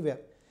government or anywhere.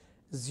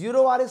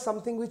 0 hour is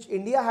something which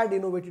India had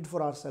innovated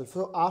for ourselves.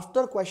 So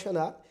after question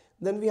hour,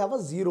 then we have a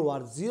 0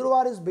 hour. 0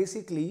 hour is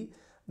basically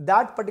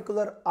that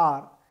particular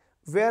hour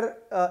where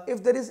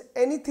if there is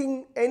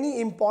any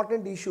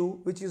important issue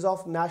which is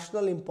of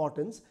national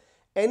importance,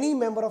 any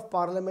member of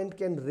parliament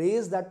can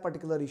raise that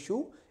particular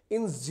issue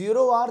In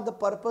 0R, the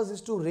purpose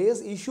is to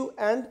raise issue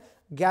and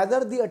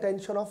gather the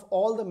attention of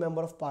all the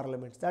member of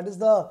parliament. That is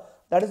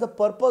the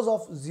purpose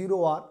of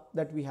 0R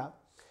that we have.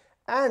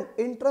 And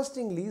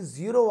interestingly,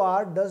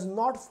 0R does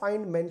not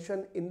find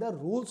mention in the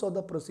rules of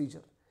the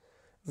procedure,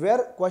 where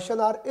question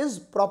R is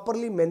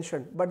properly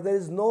mentioned, but there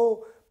is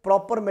no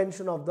proper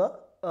mention of the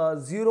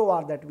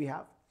 0R that we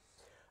have.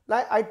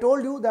 Like I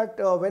told you that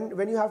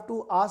when you have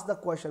to ask the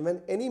question,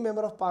 when any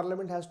member of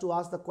parliament has to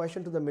ask the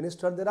question to the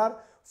minister, there are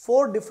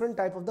 4 different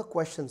types of the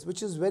questions,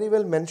 which is very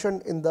well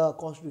mentioned in the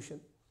constitution.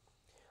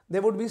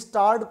 There would be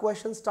starred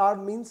questions.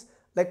 Starred means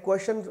like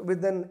questions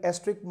with an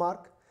asterisk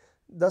mark.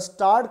 The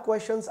starred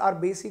questions are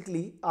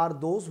basically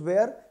those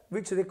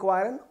which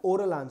require an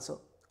oral answer.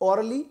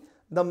 Orally,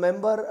 the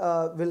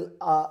member will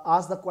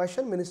ask the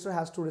question, minister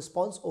has to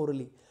respond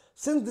orally.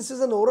 Since this is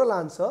an oral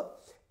answer,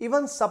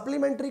 even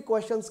supplementary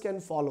questions can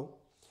follow.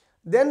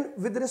 Then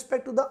with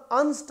respect to the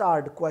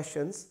unstarred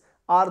questions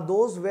are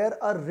those where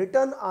a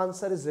written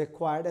answer is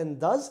required, and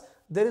thus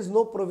there is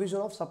no provision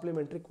of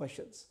supplementary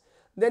questions.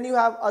 Then you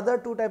have other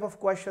 2 types of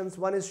questions.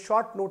 One is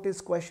short notice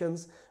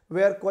questions,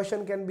 where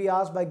question can be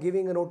asked by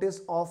giving a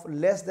notice of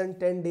less than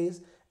 10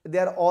 days. They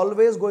are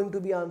always going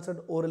to be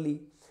answered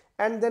orally.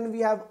 And then we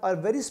have a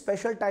very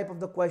special type of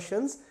the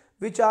questions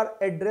which are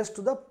addressed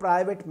to the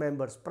private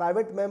members.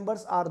 Private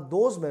members are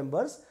those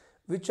members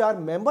which are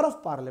member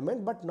of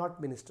parliament but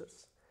not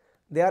ministers.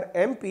 They are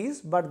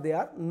MPs but they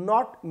are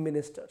not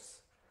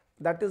ministers.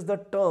 That is the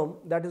term,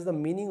 that is the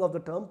meaning of the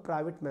term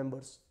private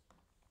members.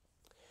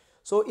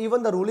 So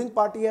even the ruling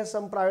party has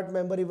some private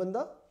member, even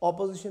the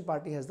opposition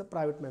party has the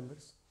private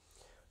members.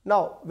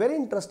 Now, very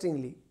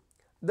interestingly,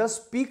 the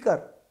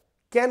speaker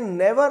can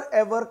never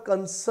ever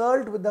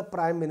consult with the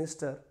prime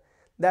minister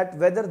that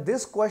whether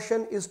this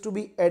question is to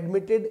be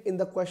admitted in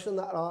the question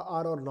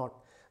or not.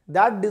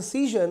 That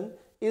decision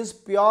is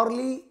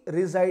purely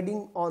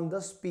residing on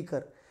the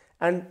speaker,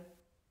 and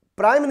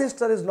prime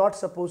minister is not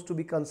supposed to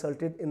be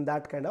consulted in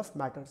that kind of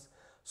matters.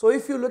 So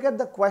if you look at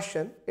the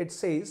question, it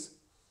says,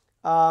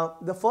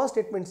 the first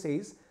statement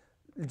says,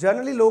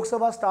 generally Lok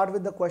Sabha start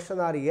with the question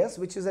RES,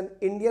 which is an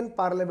Indian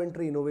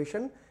parliamentary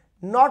innovation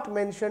not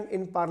mentioned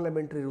in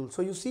parliamentary rules.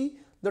 So you see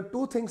the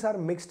 2 things are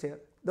mixed here.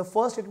 The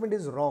first statement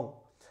is wrong.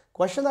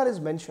 Question R is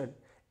mentioned.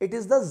 It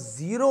is the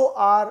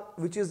 0R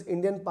which is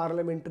Indian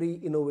parliamentary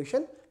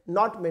innovation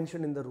not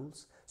mentioned in the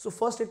rules. So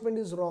first statement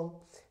is wrong.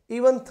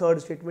 Even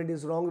third statement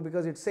is wrong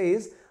because it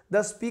says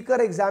the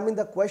speaker examine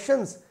the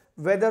questions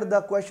whether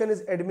the question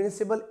is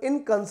admissible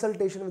in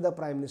consultation with the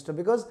prime minister,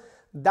 because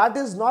that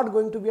is not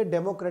going to be a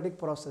democratic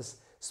process.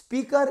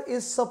 Speaker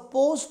is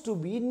supposed to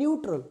be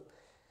neutral.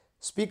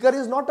 Speaker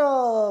is not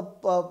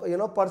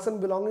a person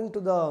belonging to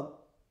the,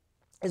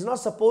 is not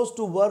supposed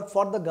to work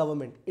for the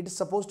government. It is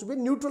supposed to be a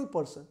neutral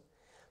person.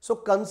 So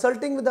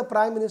consulting with the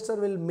prime minister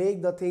will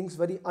make the things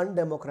very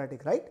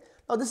undemocratic, right?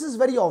 Now this is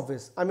very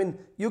obvious. I mean,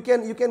 you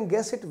can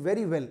guess it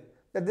very well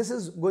that this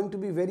is going to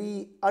be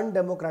very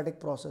undemocratic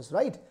process,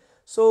 right?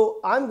 So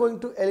I am going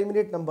to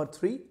eliminate number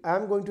 3. I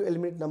am going to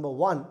eliminate number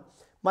 1.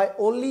 My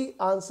only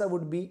answer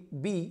would be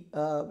B,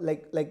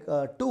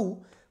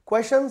 2.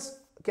 Questions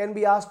can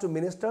be asked to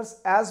ministers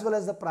as well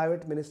as the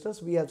private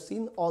ministers. We have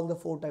seen all the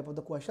 4 types of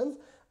the questions.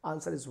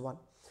 Answer is 1.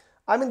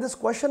 I mean, this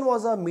question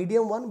was a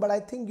medium one, but I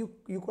think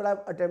you could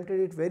have attempted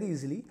it very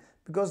easily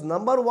because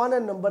number 1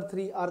 and number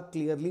 3 are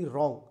clearly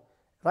wrong,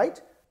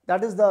 right?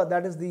 That is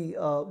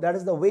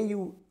the way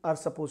you are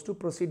supposed to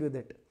proceed with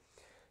it.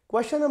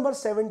 Question number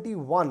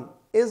 71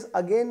 is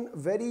again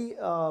very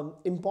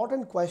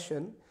important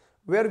question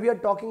where we are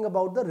talking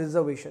about the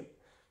reservation.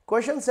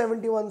 Question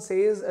 71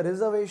 says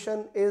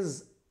reservation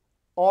is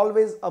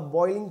always a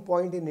boiling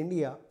point in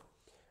India.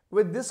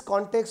 With this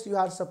context, you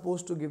are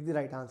supposed to give the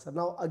right answer.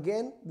 Now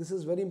again, this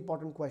is very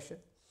important question.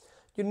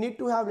 You need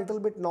to have little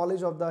bit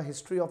knowledge of the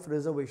history of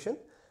reservation.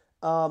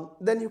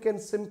 Then you can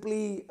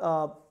simply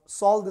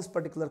solve this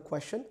particular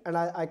question, and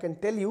I can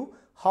tell you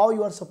how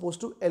you are supposed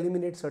to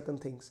eliminate certain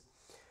things.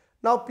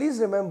 Now please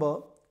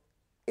remember,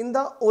 in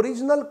the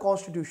original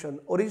constitution,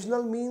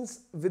 original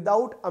means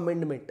without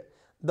amendment,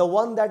 the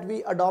one that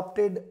we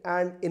adopted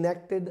and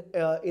enacted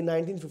in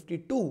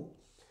 1952,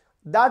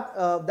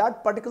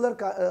 that particular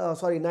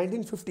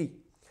 1950,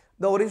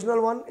 the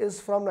original one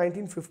is from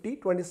 1950,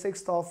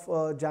 26th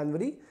of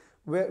January,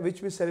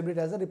 which we celebrate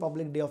as the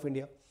Republic Day of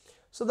India.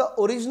 So the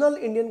original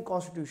Indian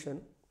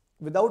constitution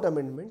without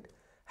amendment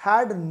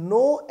had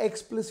no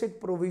explicit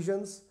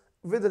provisions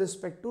with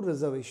respect to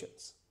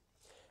reservations.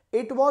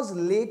 It was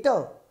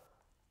later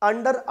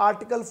under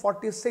Article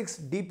 46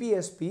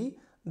 DPSP,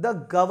 the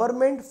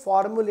government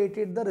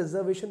formulated the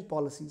reservation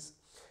policies,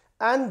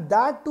 and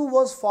that too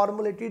was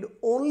formulated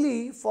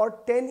only for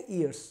 10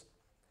 years.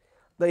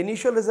 The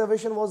initial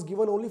reservation was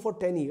given only for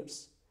 10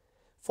 years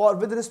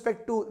with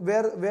respect to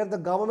where the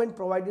government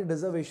provided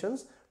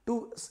reservations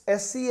to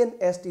SC and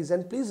STs.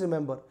 And please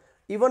remember,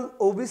 even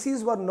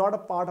OBCs were not a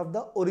part of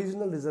the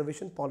original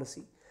reservation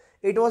policy.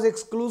 It was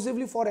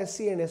exclusively for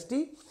SC and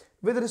ST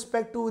with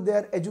respect to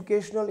their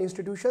educational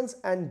institutions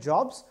and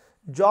jobs,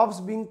 jobs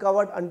being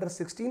covered under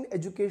 16,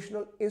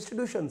 educational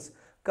institutions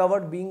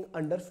covered being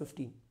under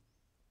 15.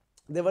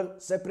 There were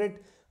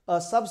separate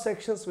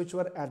subsections which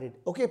were added.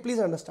 Okay, please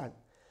understand.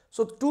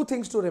 So two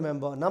things to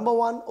remember. Number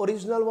one,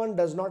 original one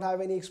does not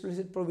have any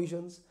explicit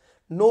provisions.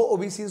 No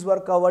OBCs were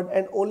covered,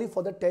 and only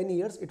for the 10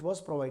 years it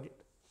was provided.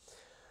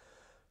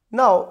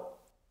 Now,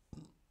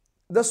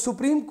 the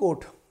Supreme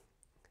Court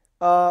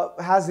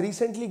has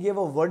recently gave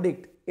a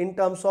verdict in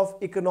terms of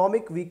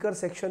economic weaker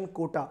section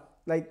quota.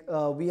 Like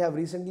we have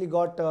recently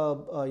got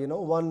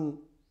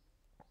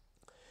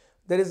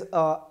there is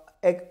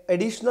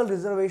additional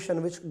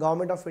reservation which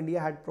Government of India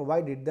had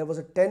provided. There was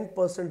a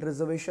 10%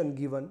 reservation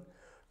given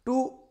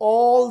to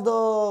all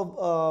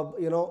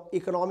the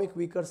economic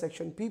weaker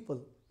section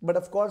people. But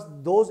of course,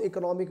 those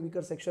economic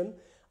weaker section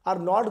are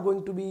not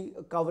going to be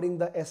covering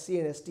the SC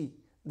and ST.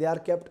 They are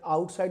kept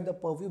outside the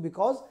purview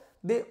because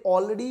they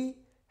already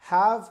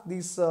have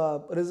this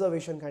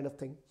reservation kind of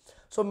thing.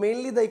 So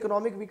mainly the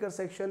economic weaker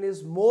section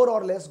is more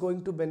or less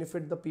going to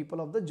benefit the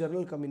people of the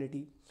general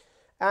community.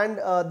 And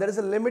there is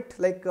a limit,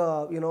 like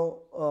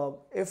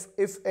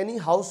if any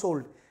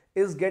household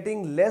is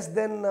getting less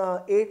than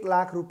 8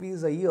 lakh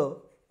rupees a year,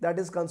 that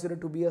is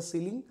considered to be a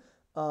ceiling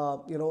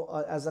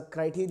as a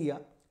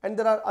criteria. And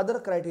there are other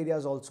criteria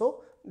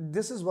also.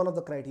 This is one of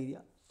the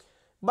criteria.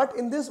 But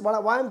in this, why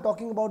I am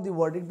talking about the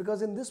verdict,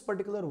 because in this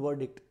particular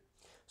verdict,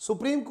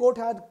 Supreme Court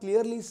had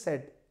clearly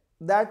said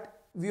that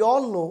we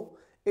all know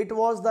it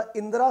was the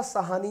Indira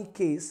Sahani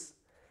case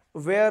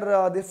where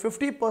the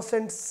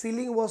 50%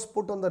 ceiling was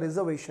put on the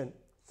reservation,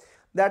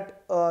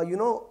 that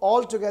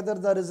altogether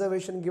the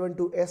reservation given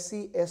to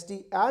SC,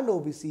 ST and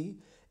OBC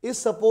is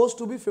supposed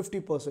to be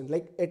 50%,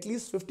 like at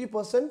least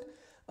 50%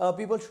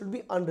 people should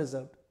be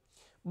unreserved.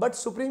 But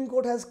Supreme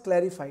Court has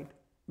clarified,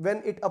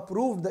 when it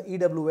approved the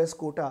EWS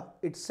quota,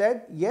 it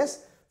said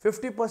yes,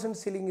 50%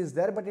 ceiling is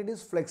there, but it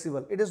is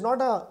flexible. It is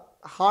not a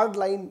hard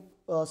line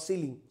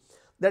ceiling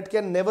that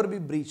can never be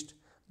breached.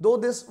 Though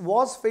this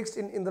was fixed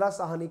in Indira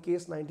Sahani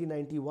case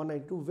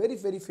 1991-92, very,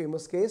 very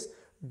famous case.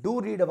 Do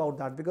read about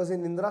that, because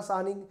in Indira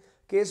Sahani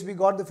case we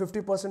got the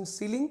 50%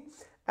 ceiling,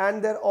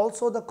 and there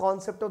also the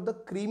concept of the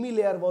creamy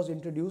layer was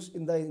introduced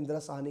in the Indira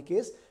Sahani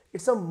case.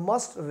 It's a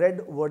must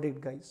read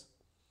verdict, guys.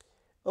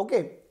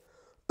 Okay.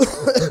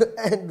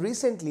 And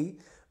recently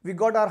we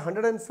got our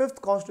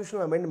 105th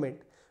constitutional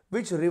amendment,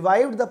 which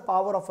revived the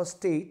power of a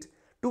state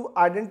to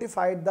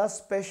identify the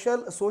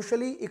special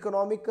socially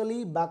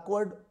economically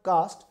backward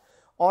caste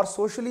or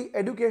socially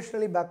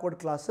educationally backward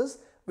classes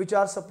which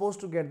are supposed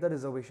to get the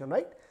reservation,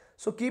 right?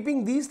 So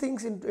keeping these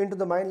things into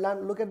the mind,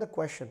 look at the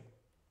question.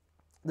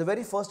 The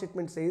very first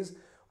statement says,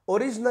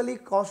 originally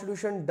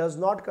Constitution does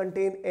not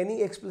contain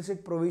any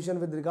explicit provision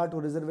with regard to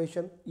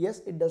reservation.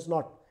 Yes, it does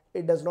not.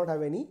 It does not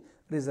have any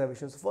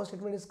reservations. First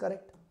statement is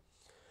correct.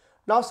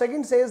 Now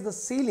second says the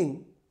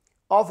ceiling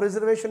of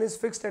reservation is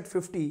fixed at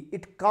 50.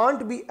 It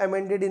can't be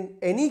amended in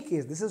any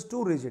case. This is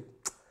too rigid.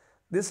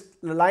 This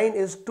line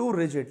is too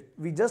rigid.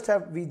 We just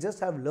have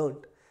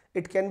learnt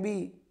it can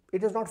be,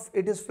 it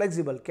is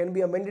flexible, can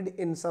be amended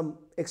in some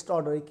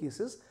extraordinary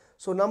cases.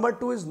 So number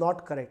 2 is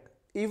not correct.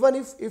 Even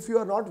if you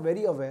are not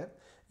very aware,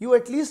 you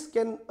at least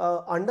can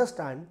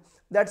understand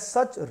that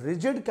such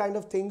rigid kind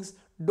of things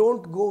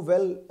don't go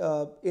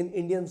well in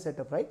Indian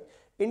setup, right?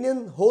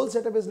 Indian whole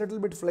setup is little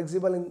bit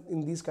flexible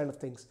in these kind of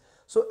things.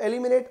 So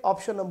eliminate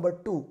option number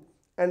 2,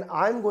 and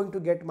I am going to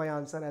get my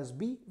answer as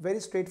B. Very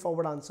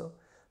straightforward answer.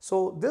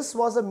 So this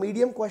was a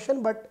medium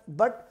question,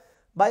 but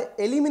by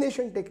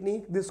elimination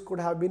technique this could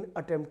have been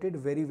attempted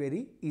very,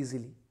 very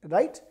easily,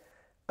 right?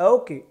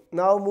 Okay,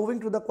 now moving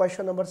to the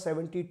question number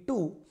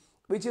 72,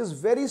 which is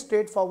very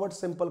straightforward,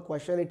 simple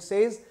question. It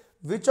says,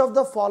 which of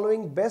the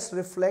following best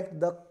reflect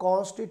the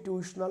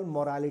constitutional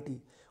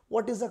morality?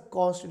 What is a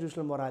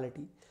constitutional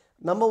morality?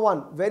 Number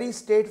 1, very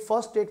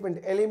first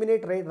statement,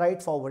 eliminate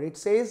right forward. It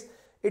says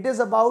it is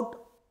about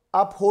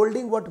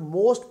upholding what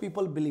most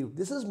people believe.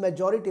 This is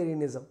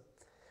majoritarianism.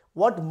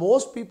 What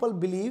most people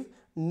believe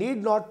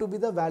need not to be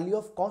the value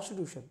of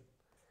Constitution.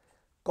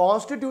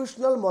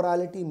 Constitutional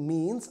morality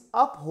means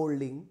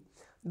upholding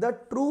the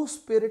true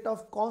spirit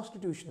of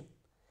Constitution,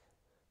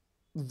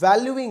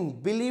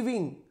 valuing,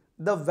 believing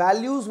the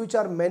values which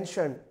are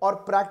mentioned, or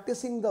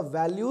practicing the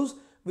values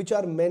which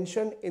are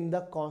mentioned in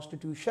the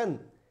Constitution,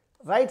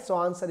 right? So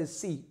answer is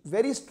C.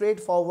 Very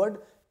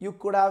straightforward. You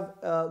could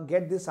have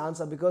get this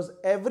answer, because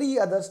every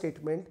other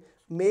statement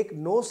make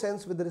no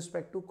sense with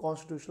respect to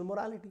constitutional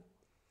morality.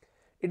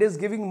 It is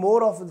giving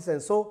more of the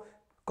sense. So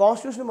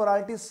constitutional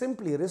morality is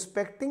simply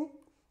respecting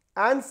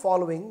and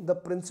following the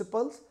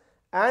principles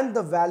and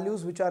the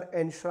values which are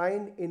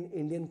enshrined in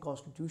Indian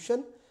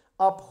Constitution,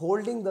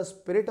 upholding the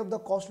spirit of the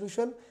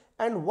Constitution.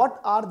 And what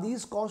are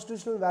these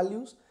constitutional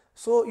values?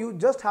 So you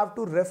just have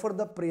to refer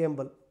the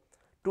preamble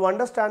to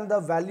understand the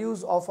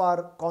values of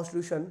our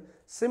Constitution.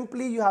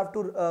 Simply you have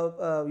to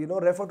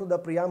refer to the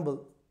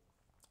preamble,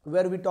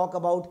 where we talk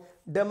about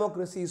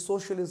democracy,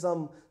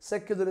 socialism,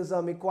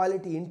 secularism,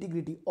 equality,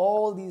 integrity.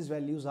 All these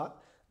values are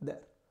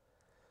there.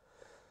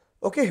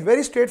 Okay,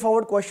 very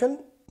straightforward question.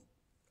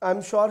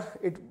 I'm sure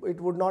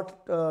it would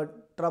not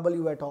trouble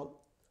you at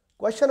all.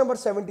 Question number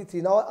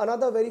 73. Now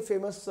another very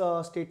famous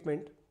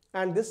statement,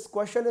 and this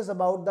question is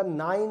about the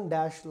 9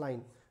 dash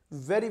line.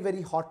 Very,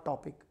 very hot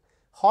topic.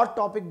 Hot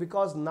topic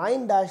because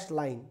 9 dash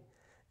line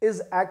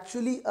is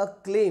actually a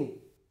claim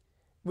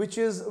which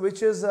is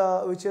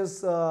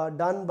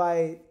done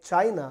by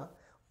China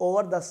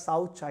over the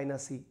South China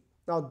Sea.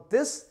 Now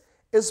this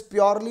is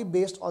purely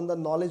based on the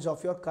knowledge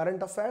of your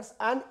current affairs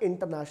and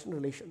international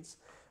relations.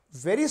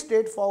 Very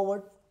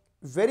straightforward,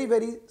 very,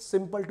 very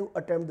simple to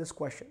attempt this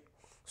question.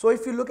 So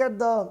if you look at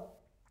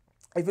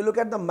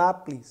the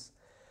map, please,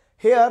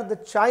 here the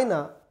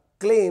China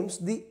claims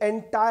the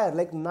entire,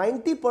 like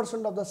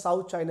 90% of the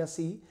South China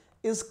Sea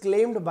is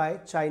claimed by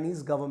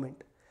Chinese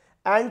government.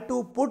 And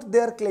to put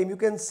their claim, you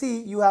can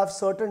see you have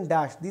certain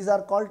dash. These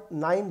are called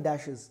 9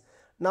 dashes.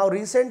 Now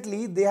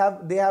recently they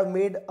have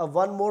made a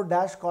one more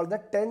dash called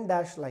the 10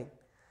 dash line.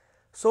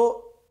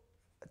 So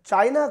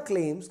China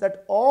claims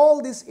that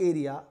all this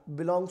area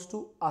belongs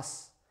to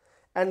us,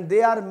 and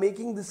they are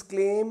making this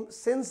claim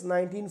since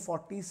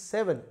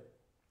 1947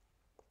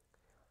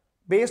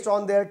 based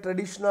on their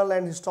traditional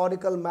and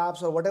historical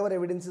maps or whatever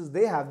evidences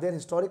they have, their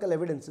historical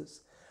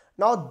evidences.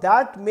 Now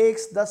that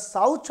makes the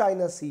South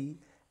China Sea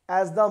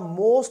as the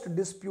most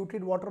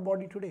disputed water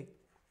body today.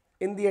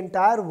 In the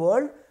entire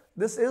world,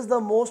 this is the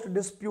most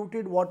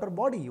disputed water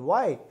body.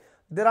 Why?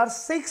 There are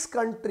 6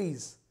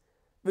 countries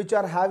which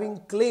are having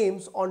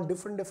claims on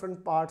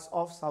different parts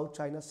of South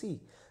China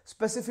Sea.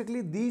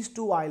 Specifically these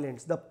 2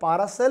 islands, the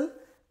Paracel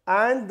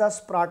and the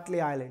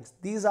Spratly Islands.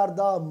 These are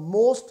the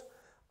most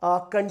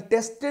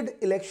contested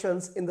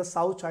elections in the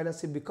South China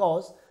Sea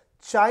because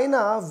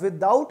China,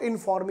 without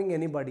informing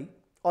anybody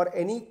or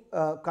any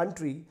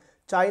country,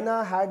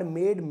 China had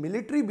made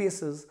military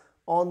bases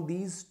on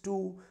these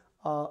 2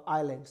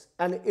 islands,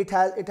 and it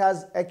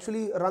has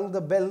actually rung the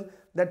bell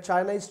that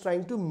China is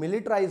trying to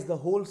militarize the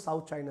whole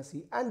South China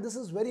Sea. And this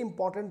is very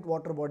important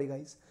water body,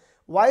 guys.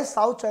 Why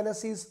South China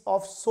Sea is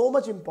of so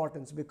much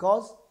importance?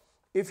 Because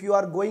if you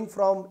are going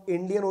from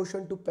Indian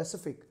Ocean to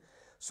Pacific,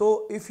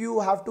 so if you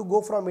have to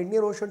go from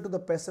Indian Ocean to the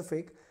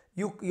Pacific,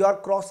 you are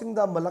crossing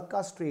the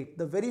Malacca Strait,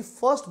 the very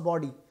first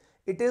body.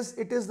 It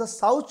is the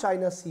South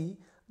China Sea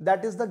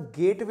that is the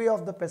gateway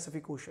of the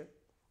Pacific Ocean,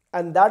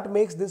 and that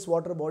makes this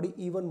water body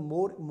even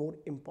more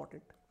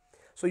important.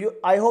 So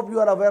I hope you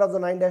are aware of the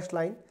 9 dash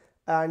line,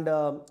 and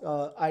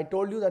I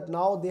told you that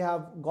now they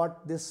have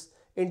got this.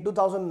 In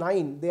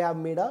 2009 they have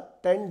made a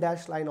 10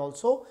 dash line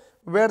also,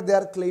 where they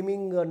are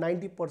claiming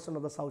 90%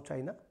 of the South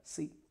China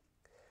Sea.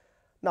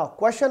 Now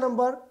question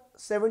number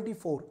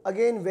 74,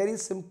 again very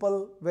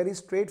simple, very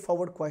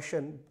straightforward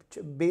question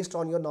based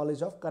on your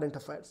knowledge of current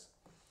affairs.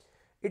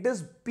 It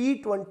is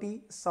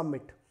P20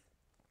 summit,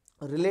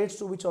 relates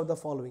to which of the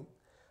following?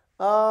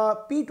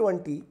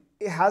 P20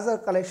 has a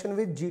connection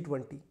with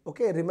G20.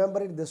 Okay,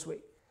 remember it this way.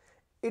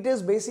 It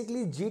is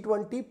basically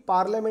G20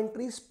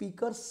 Parliamentary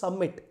Speaker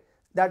Summit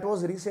that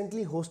was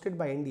recently hosted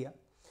by India.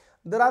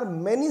 There are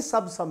many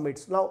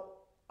sub-summits. Now,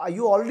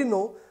 you already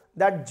know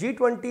that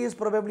G20 is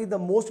probably the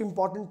most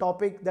important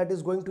topic that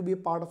is going to be a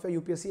part of a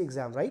UPSC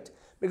exam, right?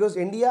 Because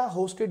India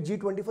hosted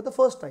G20 for the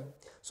first time.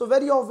 So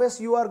very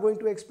obvious you are going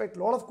to expect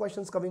a lot of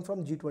questions coming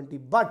from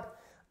G20. But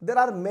there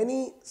are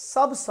many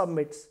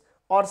sub-summits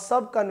or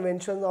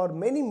sub-conventions or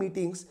many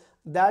meetings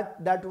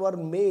that were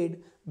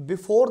made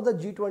before the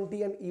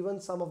G20, and even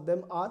some of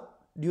them are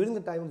during the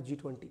time of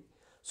G20.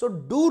 So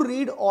do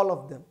read all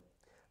of them.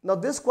 Now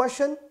this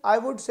question, I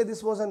would say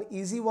this was an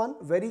easy one,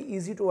 very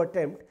easy to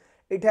attempt.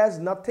 It has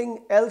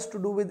nothing else to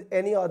do with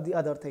any of the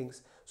other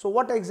things. So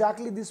what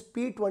exactly this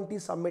P20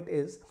 summit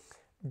is?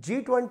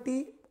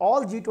 G20,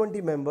 all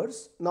G20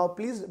 members. Now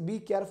please be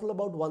careful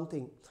about one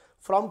thing.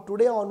 From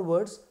today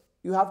onwards,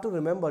 you have to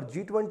remember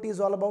G20 is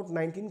all about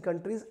 19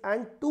 countries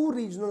and 2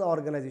 regional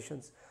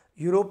organizations,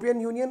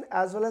 European Union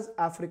as well as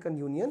African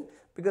Union,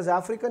 because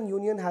African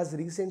Union has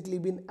recently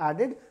been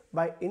added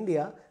by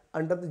India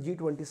under the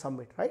G20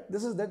 summit, right?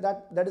 This is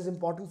that is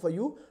important for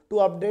you to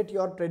update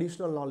your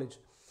traditional knowledge.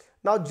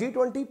 Now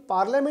G20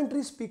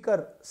 Parliamentary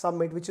Speaker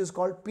Summit, which is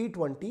called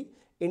P20,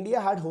 India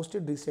had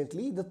hosted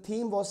recently. The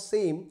theme was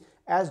same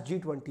as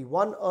G20,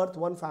 One Earth,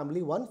 One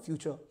Family, One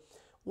Future.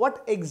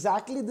 What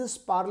exactly this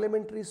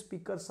Parliamentary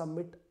Speaker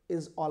Summit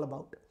is all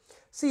about?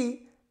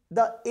 See,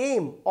 the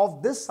aim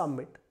of this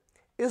summit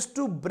is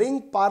to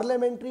bring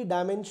parliamentary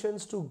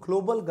dimensions to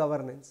global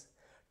governance,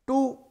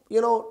 to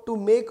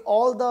make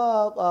all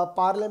the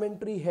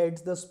parliamentary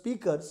heads, the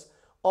speakers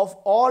of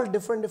all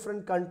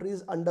different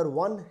countries under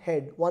one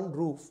head, one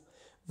roof,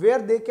 where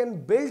they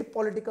can build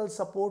political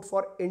support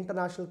for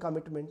international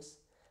commitments,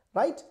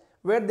 right?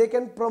 Where they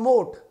can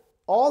promote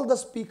all the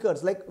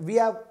speakers, like we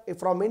have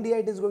from India,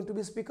 it is going to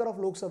be Speaker of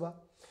Lok Sabha.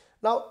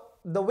 Now,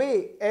 the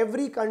way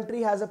every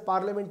country has a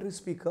parliamentary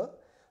speaker,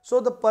 so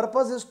the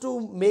purpose is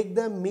to make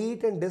them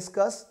meet and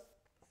discuss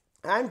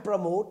and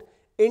promote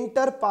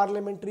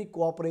inter-parliamentary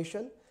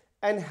cooperation,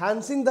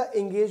 enhancing the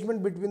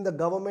engagement between the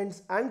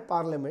governments and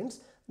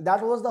parliaments.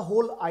 That was the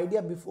whole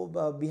idea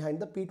behind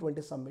the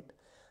P20 summit.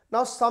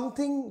 Now,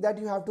 something that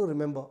you have to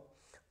remember,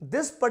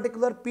 This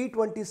particular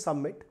P20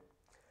 summit,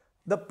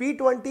 the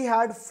P20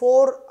 had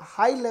 4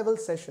 high level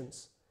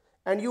sessions,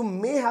 and you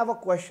may have a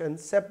question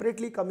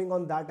separately coming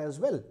on that as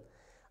well.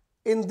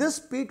 In this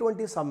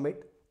P20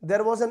 summit,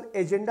 there was an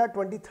Agenda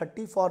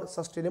 2030 for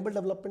Sustainable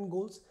Development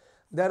Goals.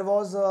 There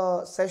was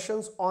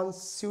sessions on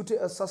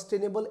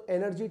sustainable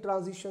energy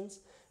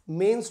transitions,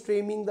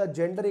 mainstreaming the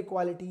gender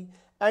equality,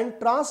 and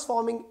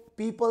transforming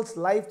people's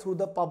life through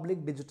the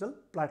public digital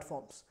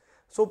platforms.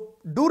 So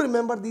do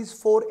remember these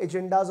 4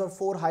 agendas or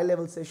 4 high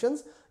level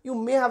sessions. You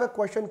may have a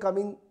question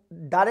coming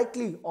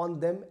directly on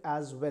them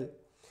as well.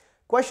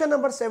 Question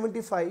number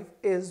 75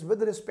 is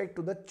with respect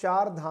to the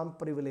Char Dham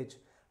privilege.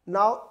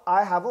 Now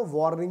I have a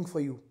warning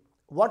for you.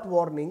 What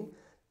warning?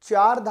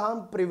 Char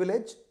Dham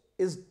privilege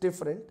is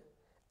different,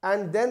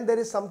 and then there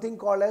is something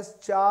called as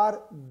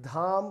Char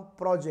Dham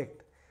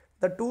project.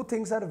 The two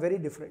things are very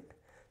different.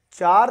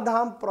 Char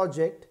Dham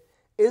project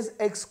is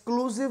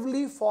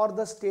exclusively for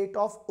the state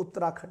of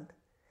Uttarakhand,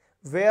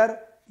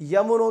 where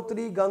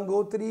Yamunotri,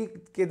 Gangotri,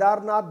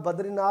 Kedarnath,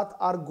 Badrinath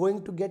are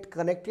going to get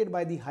connected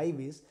by the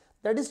highways.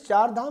 That is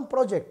Char Dham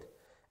project,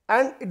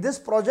 and this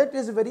project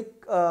is very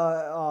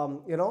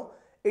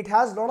it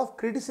has a lot of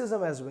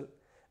criticism as well,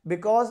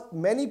 because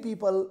many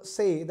people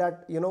say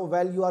that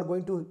while you are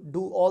going to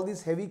do all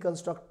this heavy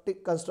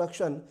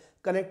construction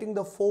connecting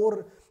the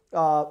 4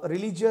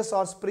 religious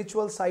or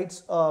spiritual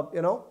sites,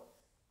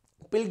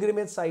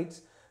 pilgrimage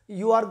sites,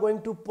 you are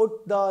going to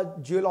put the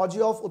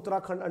geology of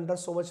Uttarakhand under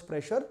so much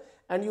pressure,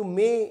 and you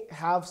may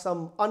have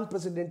some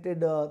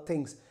unprecedented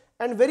things.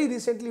 And very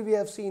recently we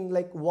have seen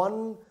like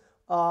one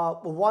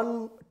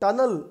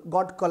tunnel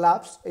got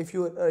collapsed. If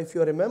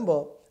you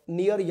remember,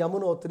 near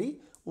Yamunotri,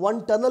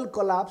 one tunnel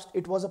collapsed.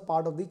 It was a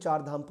part of the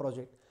Char Dham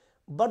project.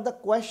 But the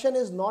question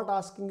is not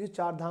asking you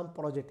Char Dham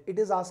project. It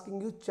is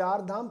asking you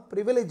Char Dham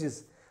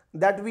privileges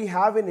that we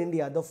have in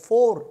India, the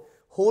 4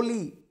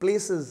 holy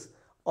places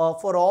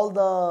for all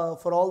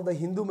the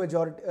Hindu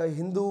majority,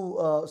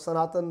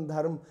 Sanatan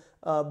Dharm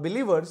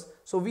believers.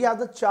 So we have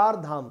the Char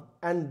Dham,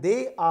 and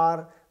they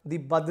are the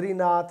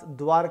Badrinath,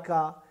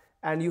 Dwarka,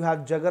 and you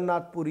have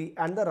Jagannath Puri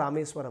and the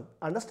Rameswaram.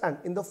 Understand?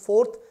 In the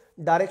 4th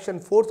direction,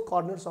 4th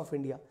corners of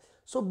India.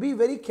 So be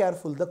very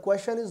careful. The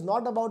question is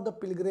not about the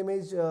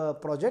pilgrimage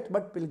project,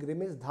 but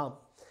pilgrimage dham,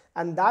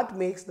 and that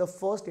makes the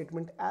first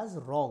statement as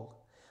wrong.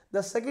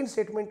 The second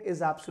statement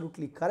is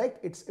absolutely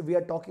correct. We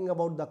are talking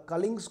about the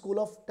Kaling school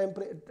of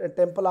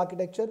temple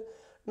architecture.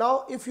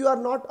 Now, if you are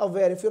not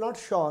aware, if you are not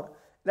sure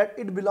that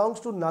it belongs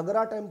to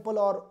Nagara temple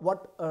or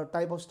what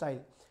type of style,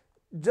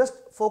 just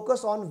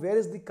focus on where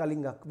is the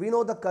Kalinga. We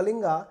know the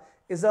Kalinga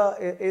is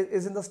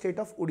in the state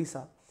of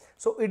Odisha.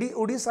 So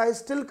Odisha is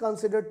still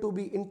considered to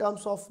be, in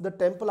terms of the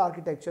temple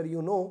architecture,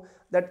 you know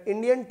that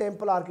Indian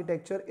temple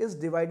architecture is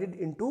divided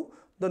into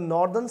the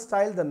northern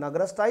style, the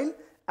Nagara style,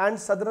 and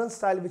southern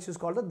style, which is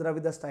called the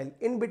Dravida style.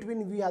 In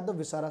between we have the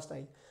Visara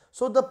style.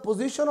 So the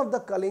position of the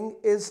Kaling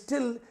is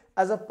still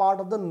as a part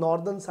of the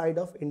northern side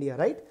of India,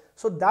 right?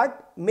 So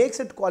that makes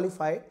it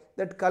qualify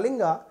that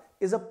Kalinga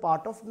is a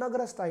part of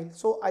Nagara style.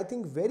 So I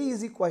think very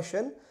easy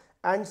question,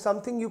 and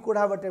something you could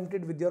have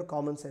attempted with your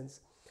common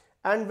sense.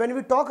 And when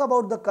we talk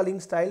about the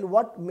Kaling style,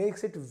 what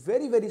makes it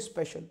very, very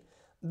special?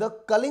 The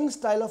Kaling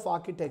style of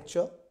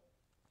architecture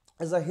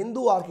is a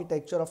Hindu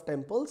architecture of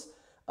temples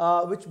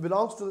which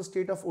belongs to the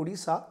state of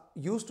Odisha,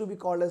 used to be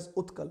called as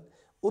Utkal.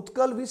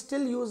 Utkal we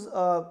still use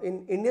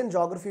in Indian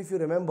geography, if you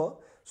remember.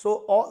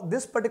 So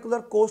this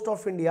particular coast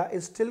of India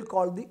is still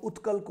called the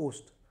Utkal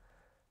coast.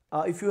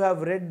 If you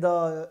have read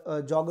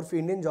the geography,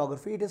 Indian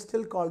geography, it is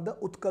still called the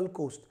Utkal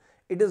coast.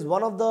 It is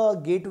one of the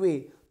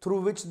gateway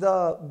through which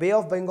the Bay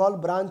of Bengal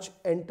branch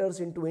enters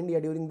into India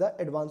during the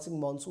advancing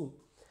monsoon.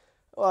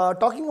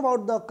 Talking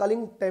about the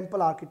Kaling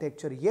temple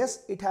architecture,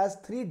 yes, it has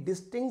 3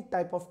 distinct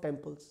type of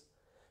temples.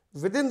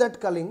 Within that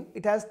Kaling,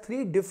 it has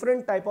 3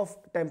 different type of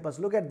temples.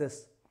 Look at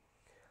this.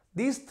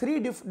 These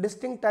 3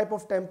 distinct type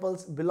of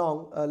temples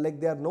belong,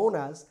 like they are known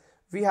as,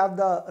 we have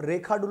the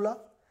Rekha Dula,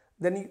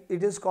 then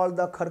it is called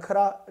the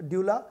Kharkhara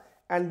Dula,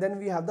 and then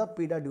we have the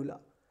Pida Dula.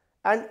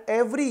 And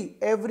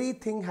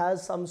everything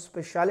has some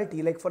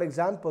speciality. Like for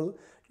example,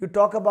 you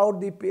talk about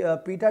the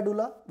Pita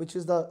Dula, which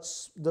is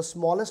the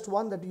smallest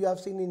one that you have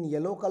seen in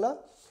yellow color.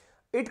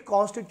 It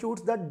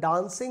constitutes the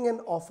dancing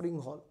and offering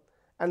hall,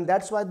 and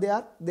that's why they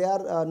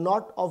are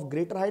not of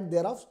greater height, they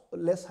are of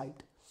less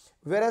height.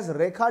 Whereas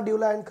Rekha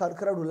Dula and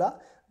Kharkhara Dula,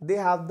 they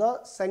have the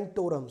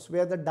sanctorums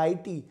where the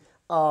deity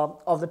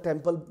of the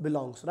temple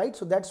belongs, right?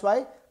 So that's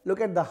why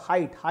look at the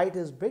height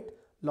is bit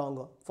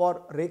longer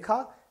for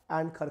Rekha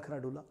and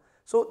Kharkhara Dula.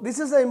 So this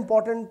is an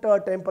important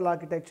temple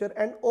architecture,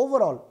 and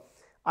overall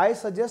I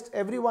suggest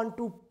everyone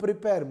to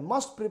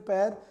must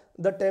prepare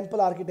the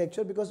temple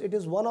architecture, because it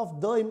is one of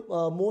the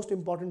most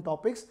important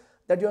topics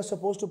that you are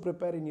supposed to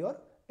prepare in your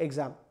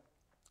exam.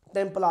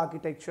 Temple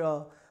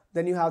architecture,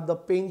 then you have the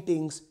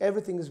paintings,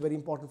 everything is very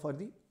important for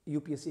the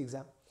UPSC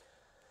exam.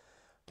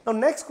 Now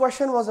next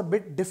question was a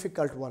bit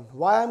difficult one.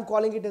 Why I am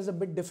calling it as a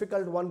bit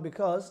difficult one?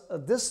 Because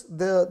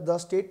the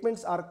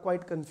statements are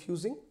quite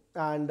confusing.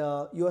 and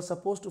you are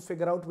supposed to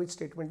figure out which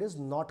statement is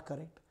not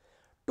correct.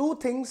 Two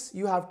things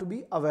you have to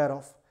be aware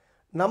of.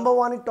 Number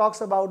one, it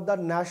talks about the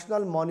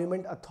National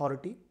Monument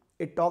Authority.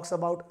 It talks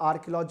about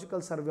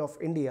Archaeological Survey of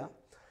India,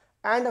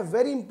 and a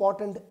very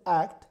important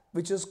act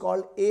which is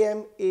called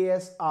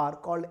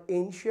AMASR, called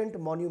Ancient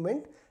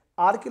Monument,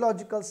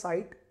 Archaeological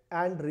Site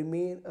and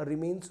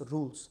Remains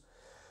Rules.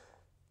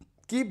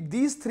 Keep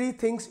these three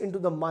things into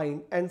the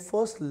mind and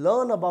first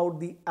learn about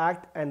the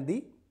act and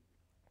the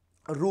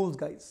rules,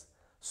 guys.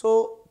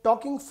 So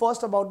talking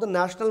first about the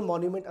National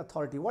Monument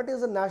Authority. What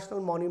is the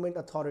National Monument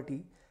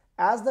Authority?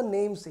 As the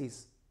name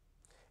says,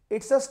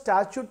 it's a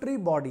statutory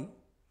body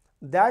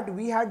that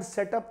we had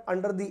set up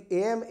under the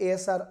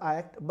AMASR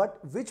Act, but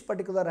which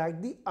particular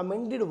act? The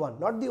amended one,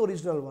 not the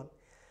original one.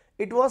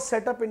 It was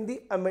set up in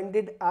the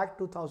amended Act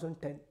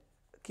 2010.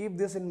 Keep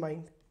this in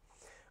mind.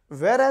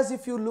 Whereas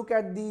if you look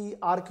at the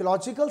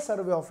Archaeological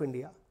Survey of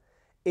India,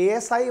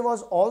 ASI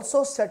was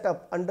also set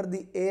up under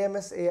the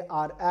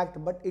AMASR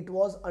Act, but it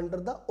was under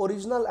the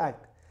original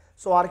act.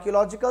 So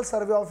Archaeological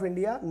Survey of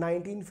India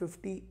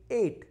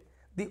 1958,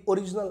 the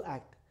original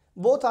act.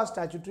 Both are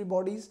statutory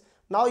bodies.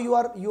 Now you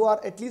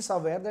are at least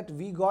aware that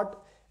we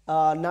got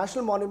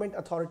National Monument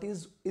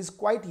Authorities is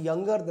quite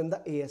younger than the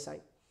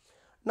ASI.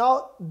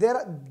 Now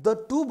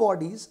the two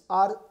bodies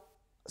are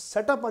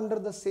set up under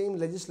the same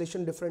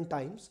legislation different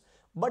times,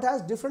 but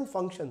has different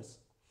functions.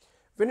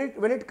 When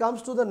it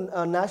comes to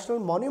the National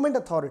Monument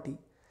Authority,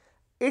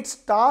 its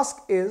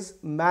task is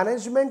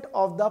management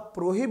of the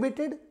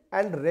prohibited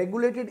and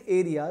regulated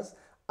areas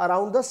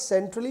around the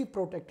centrally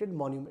protected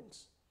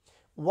monuments.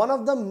 One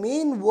of the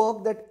main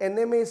work that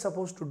NMA is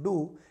supposed to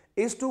do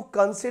is to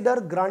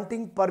consider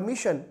granting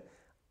permission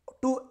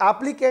to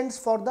applicants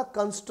for the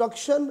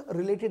construction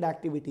related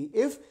activity.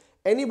 If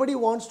anybody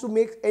wants to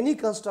make any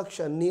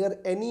construction near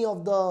any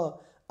of the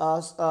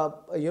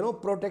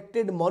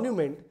protected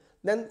monument,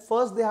 then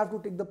first they have to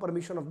take the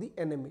permission of the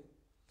NMA.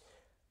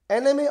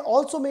 NMA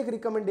also make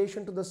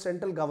recommendation to the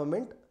central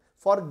government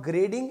for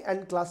grading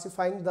and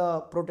classifying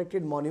the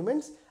protected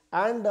monuments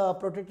and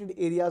protected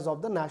areas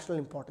of the national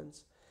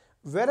importance.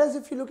 Whereas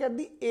if you look at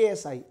the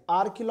ASI,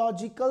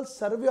 Archaeological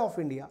Survey of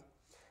India,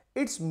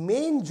 its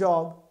main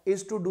job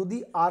is to do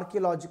the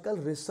archaeological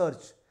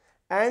research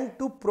and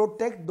to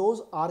protect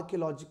those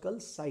archaeological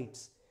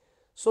sites.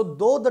 So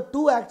though the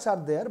two acts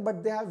are there,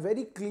 but they have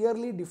very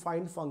clearly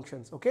defined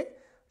functions, okay?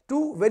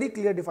 Two very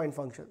clear defined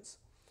functions.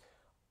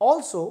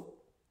 Also,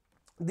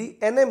 the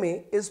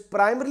NMA is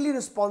primarily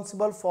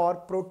responsible for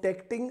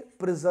protecting,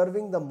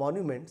 preserving the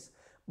monuments,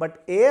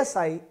 but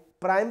ASI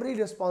primarily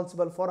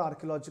responsible for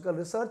archaeological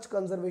research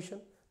conservation,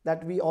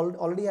 that we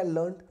already had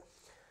learned.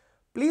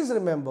 Please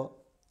remember,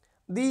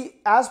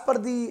 as per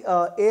the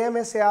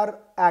AMASR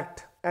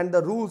Act and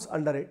the rules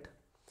under it,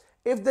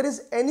 if there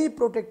is any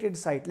protected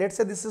site, let's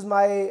say this is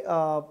my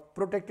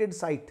protected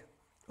site,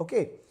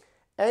 okay,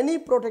 any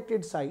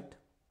protected site,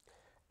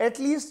 at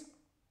least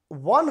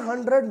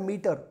 100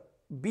 meter,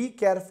 be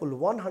careful,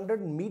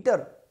 100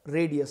 meter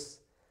radius,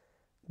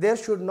 there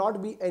should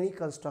not be any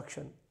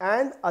construction.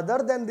 And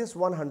other than this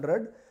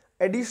 100,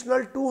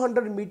 additional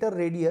 200 meter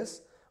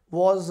radius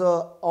was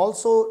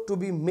also to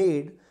be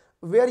made,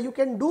 where you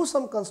can do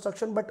some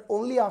construction, but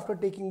only after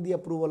taking the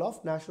approval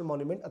of National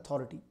Monument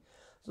Authority.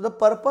 So the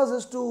purpose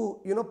is to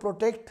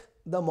protect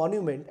the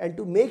monument and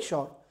to make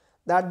sure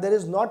that there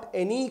is not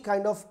any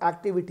kind of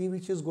activity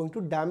which is going to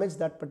damage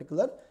that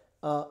particular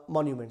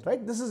monument,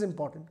 right? This is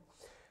important.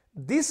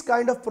 These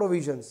kind of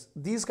provisions,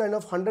 these kind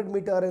of 100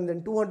 meter and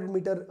then 200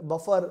 meter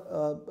buffer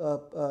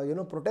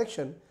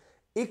protection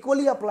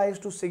equally applies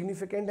to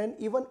significant and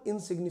even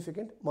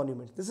insignificant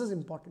monuments. This is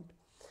important.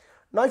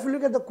 Now if you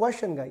look at the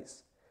question,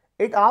 guys,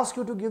 it asks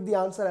you to give the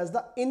answer as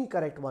the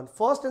incorrect one.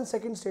 First and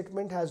second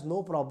statement has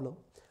no problem.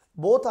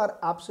 Both are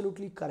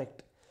absolutely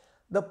correct.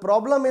 The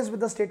problem is with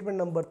the statement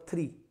number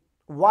 3.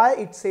 Why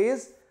it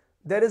says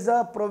there is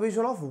a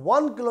provision of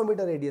 1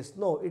 kilometer radius.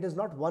 No, it is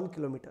not 1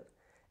 kilometer.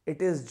 It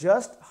is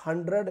just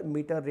 100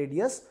 meter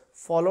radius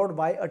followed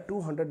by a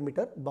 200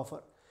 meter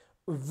buffer.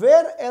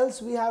 Where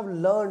else we have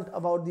learned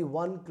about the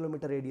 1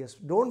 kilometer radius?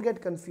 Don't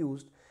get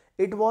confused.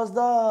 It was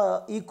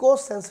the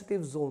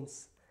eco-sensitive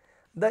zones.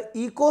 The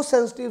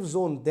eco-sensitive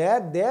zone,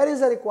 there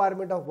is a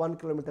requirement of 1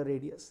 kilometer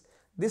radius.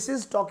 This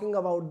is talking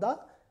about the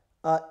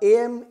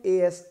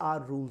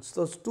AMASR rules.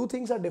 So two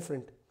things are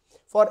different.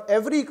 For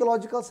every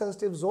ecological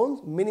sensitive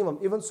zone, minimum,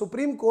 even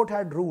Supreme Court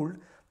had ruled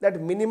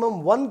that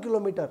minimum 1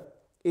 kilometer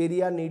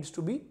area needs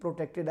to be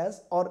protected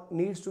as, or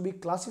needs to be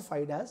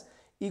classified as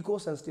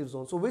eco-sensitive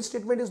zone. So which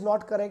statement is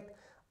not correct?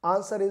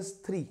 Answer is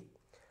 3.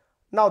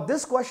 Now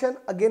this question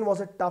again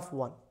was a tough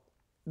one.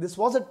 This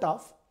was a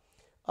tough.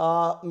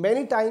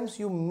 Many times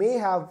you may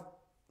have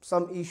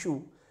some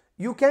issue.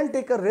 You can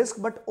take a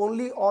risk, but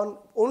only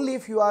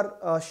if you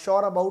are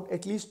sure about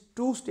at least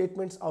 2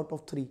 statements out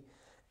of 3.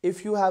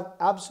 If you have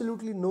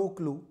absolutely no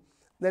clue,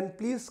 then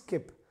please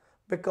skip,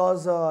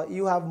 because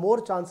you have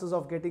more chances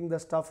of getting the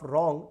stuff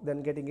wrong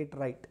than getting it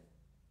right.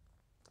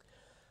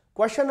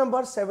 Question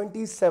number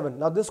 77.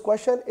 Now this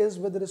question is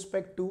with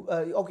respect to,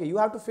 okay, you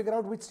have to figure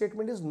out which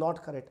statement is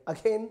not correct.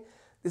 Again,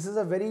 this is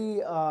a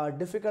very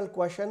difficult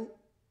question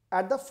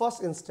at the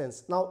first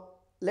instance. Now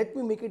let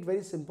me make it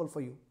very simple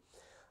for you.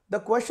 The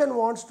question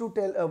wants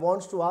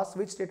to ask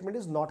which statement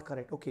is not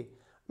correct. Okay.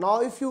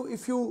 Now if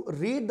you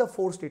read the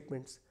 4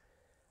 statements,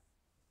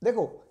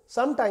 देखो,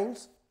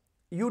 sometimes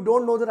you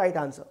don't know the right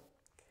answer.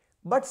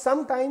 But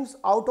sometimes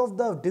out of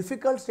the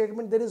difficult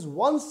statement, there is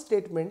one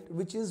statement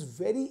which is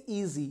very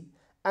easy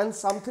and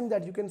something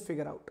that you can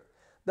figure out.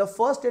 The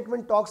first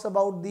statement talks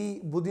about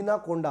the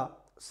Budina Konda.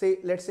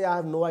 Let's say I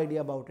have no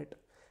idea about it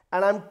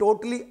and I'm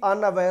totally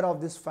unaware of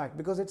this fact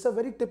because it's a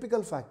very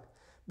typical fact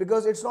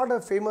because it's not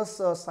a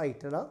famous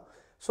site. You know?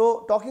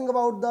 So talking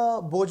about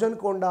the Bojan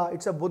Konda,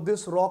 it's a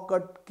Buddhist rock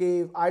cut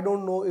cave. I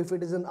don't know if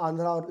it is in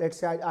Andhra or let's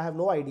say I have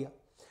no idea.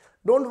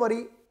 Don't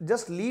worry,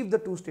 just leave the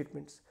 2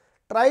 statements.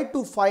 Try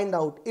to find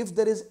out if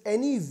there is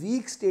any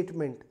weak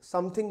statement,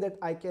 something that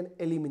I can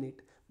eliminate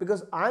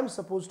because I am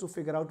supposed to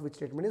figure out which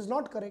statement is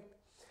not correct.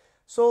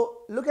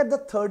 So look at the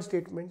 3rd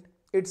statement.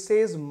 It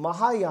says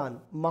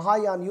Mahayana.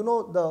 Mahayana, you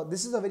know,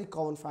 this is a very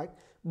common fact.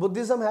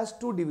 Buddhism has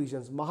 2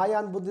 divisions,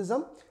 Mahayana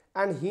Buddhism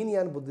and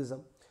Hinayan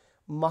Buddhism.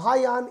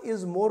 Mahayana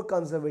is more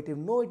conservative.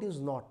 No, it is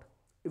not.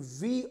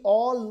 We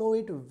all know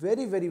it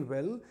very, very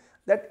well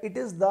that it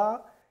is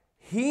the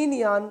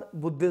Hinayan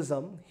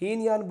Buddhism.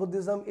 Hinayan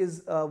Buddhism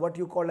is what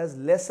you call as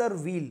lesser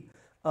wheel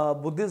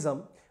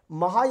Buddhism.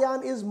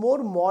 Mahayana is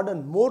more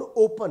modern, more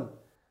open,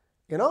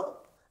 you know,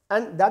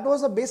 and that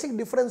was a basic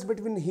difference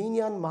between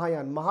Hinayan and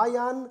Mahayana.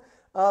 Mahayana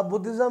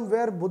Buddhism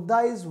where Buddha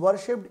is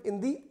worshipped in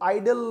the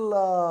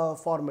idol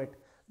format.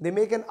 They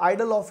make an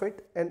idol of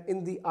it and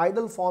in the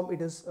idol form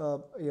it is,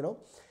 you know,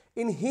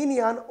 in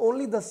Hinayan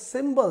only the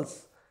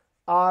symbols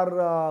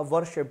are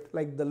worshipped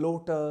like the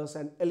lotus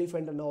and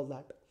elephant and all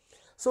that.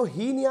 So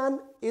Hinayan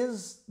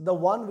is the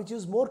one which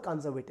is more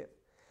conservative.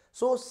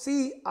 So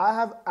see, I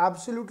have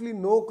absolutely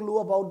no clue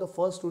about the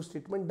first 2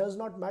 statements, does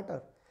not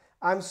matter.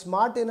 I am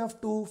smart enough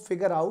to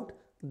figure out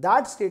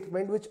that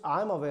statement which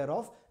I am aware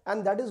of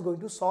and that is going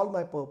to solve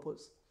my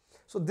purpose.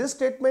 So this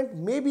statement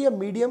may be a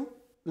medium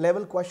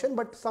level question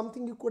but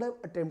something you could have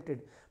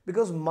attempted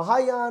because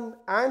Mahayana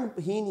and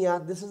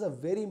Hinayan, this is a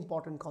very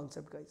important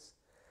concept, guys.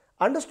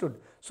 Understood?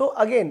 So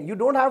again, you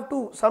don't have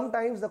to,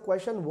 sometimes the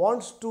question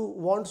wants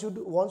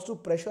to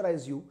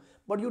pressurize you,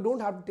 but you don't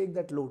have to take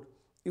that load.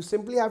 You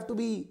simply have to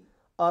be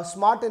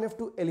smart enough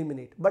to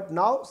eliminate. But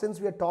now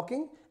since we are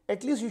talking,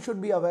 at least you should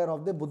be aware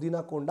of the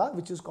Budina Konda,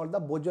 which is called the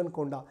Bojan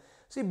Konda.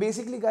 See,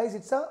 basically guys,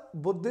 it's a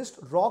Buddhist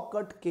rock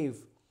cut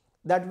cave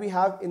that we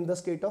have in the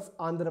state of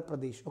Andhra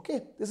Pradesh.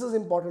 Okay, this is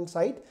important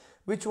site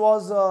which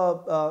was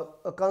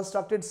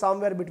constructed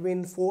somewhere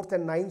between 4th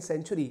and 9th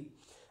century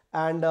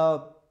and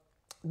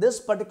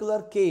this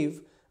particular cave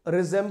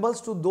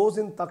resembles to those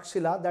in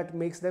Takshila that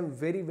makes them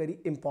very, very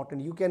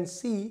important. You can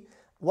see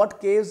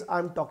what caves I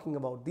am talking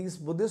about. These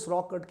Buddhist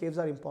rock cut caves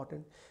are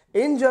important.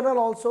 In general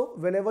also,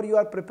 whenever you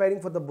are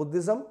preparing for the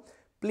Buddhism,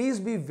 please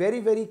be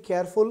very, very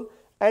careful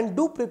and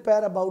do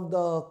prepare about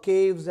the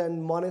caves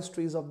and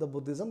monasteries of the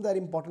Buddhism. They are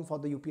important for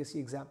the UPSC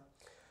exam.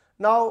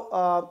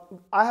 Now,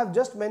 I have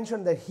just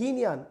mentioned that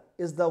Hinayan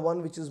is the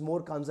one which is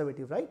more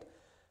conservative, right?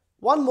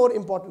 One more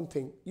important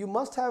thing, you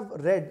must have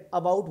read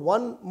about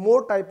one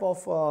more type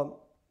of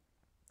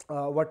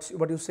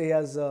what you say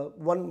as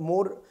one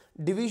more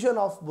division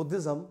of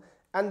Buddhism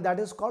and that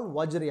is called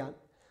Vajrayana.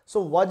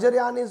 So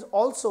Vajrayana is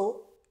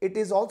also, it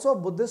is also a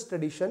Buddhist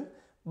tradition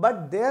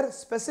but there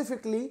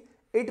specifically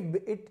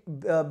it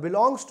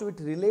belongs to, it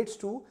relates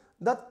to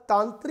the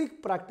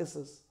tantric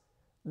practices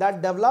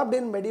that developed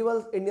in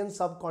medieval Indian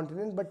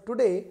subcontinent but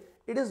today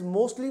it is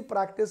mostly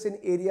practiced in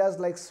areas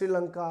like Sri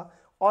Lanka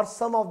or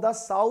some of the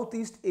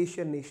Southeast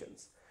Asian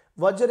nations.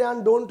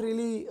 Vajrayana don't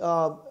really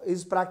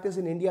is practiced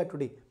in India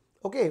today.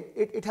 Okay,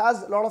 it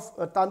has a lot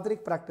of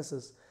tantric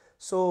practices.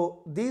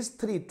 So these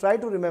 3, try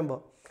to remember.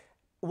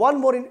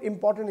 One more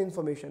important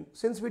information,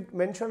 since we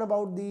mentioned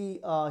about the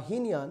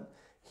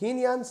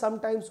Hinayan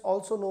sometimes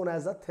also known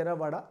as the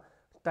Theravada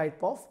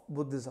type of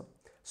Buddhism.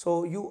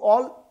 So you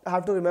all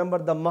have to remember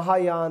the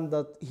Mahayana,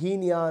 the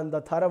Hinayan,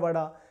 the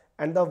Theravada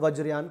and the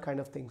Vajrayana kind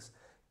of things.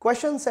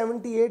 Question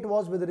 78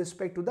 was with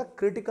respect to the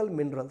critical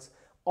minerals.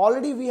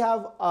 Already we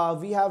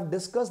have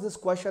discussed this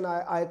question.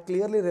 I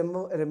clearly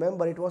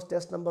remember it was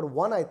test number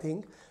 1 I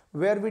think,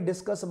 where we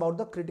discussed about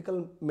the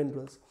critical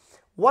minerals.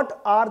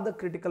 What are the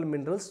critical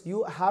minerals?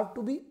 You have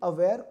to be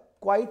aware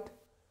quite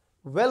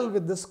well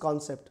with this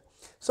concept.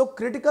 So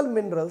critical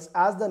minerals,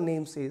 as the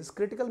name says,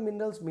 critical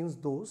minerals means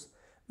those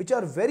which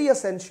are very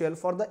essential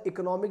for the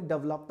economic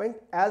development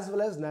as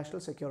well as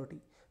national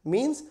security.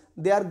 Means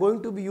they are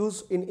going to be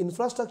used in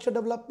infrastructure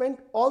development,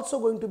 also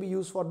going to be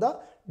used for the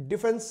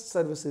defense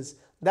services.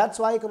 That's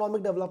why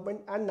economic development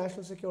and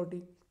national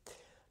security.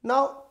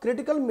 Now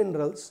critical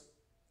minerals,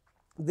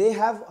 they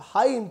have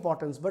high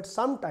importance but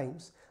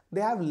sometimes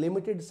they have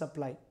limited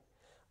supply.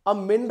 A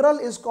mineral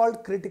is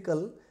called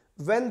critical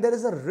when there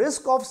is a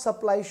risk of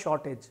supply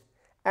shortage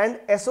and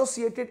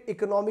associated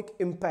economic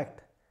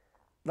impact,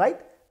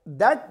 right?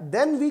 that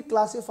then we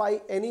classify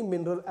any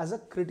mineral as a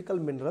critical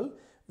mineral,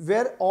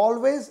 where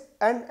always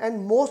and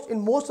in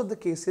most of the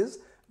cases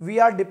we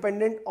are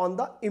dependent on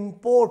the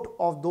import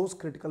of those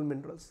critical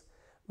minerals,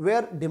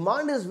 where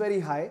demand is very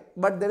high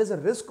but there is a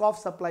risk of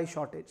supply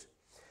shortage.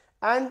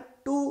 And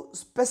to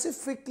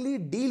specifically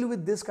deal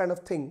with this kind of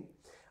thing,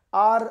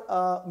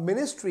 our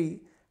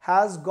ministry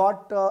has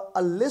got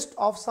a list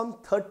of some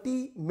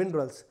 30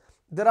 minerals.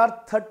 There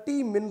are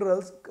 30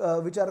 minerals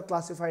which are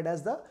classified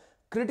as the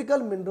critical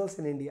minerals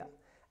in India,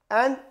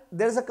 and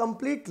there is a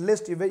complete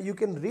list where you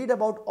can read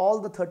about all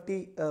the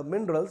 30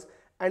 minerals,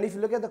 and if you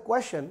look at the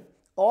question,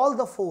 all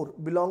the 4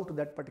 belong to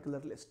that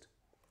particular list.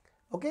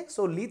 Okay,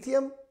 so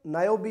lithium,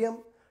 niobium,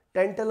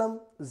 tantalum,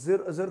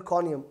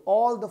 zirconium,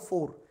 all the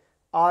 4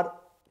 are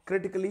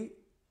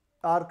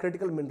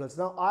critical minerals.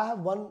 Now I have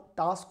one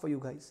task for you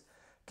guys.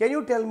 Can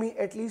you tell me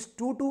at least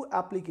two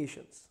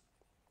applications?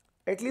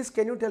 At least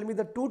can you tell me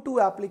the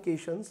two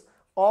applications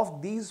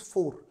of these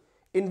 4?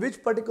 In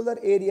which particular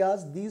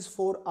areas these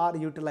 4 are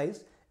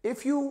utilized?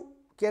 If you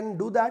can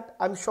do that,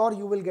 I'm sure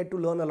you will get to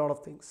learn a lot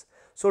of things.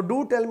 So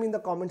do tell me in the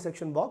comment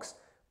section box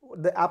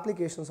the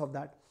applications of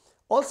that.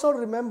 Also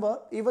remember,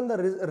 even the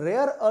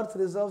rare earth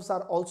reserves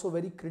are also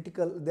very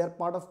critical. They are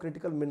part of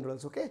critical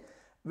minerals, okay?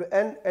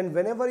 And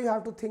whenever you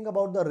have to think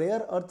about the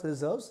rare earth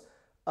reserves,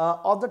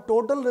 of the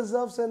total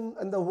reserves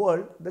in the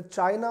world, the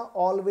China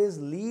always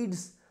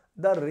leads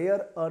the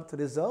rare earth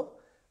reserve.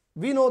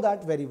 We know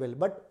that very well,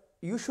 but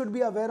you should be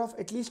aware of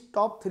at least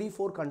top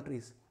 3-4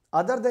 countries.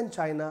 Other than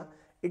China,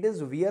 it is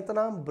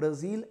Vietnam,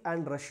 Brazil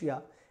and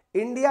Russia.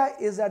 India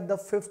is at the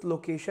 5th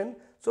location.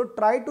 So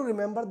try to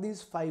remember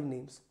these 5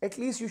 names. At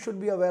least you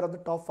should be aware of the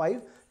top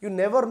 5. You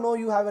never know,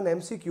 you have an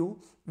MCQ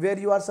where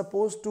you are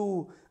supposed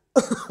to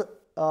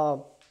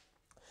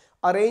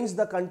arrange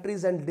the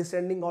countries and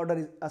descending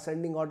order,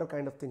 ascending order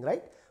kind of thing,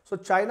 right? So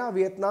China,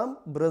 Vietnam,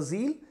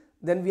 Brazil,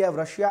 then we have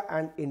Russia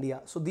and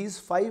India. So these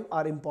 5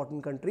 are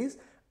important countries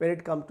when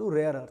it comes to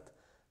rare earth.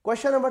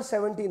 Question number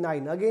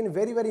 79, again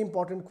very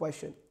important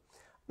question.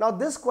 Now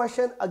this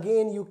question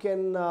again you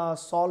can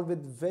solve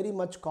with very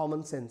much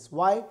common sense.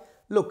 Why?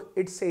 Look,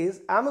 it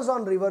says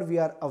Amazon river we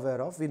are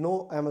aware of. We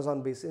know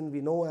Amazon basin,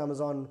 we know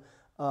Amazon,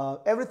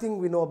 everything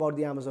we know about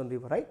the Amazon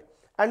river, right?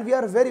 And we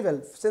are very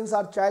well, since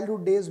our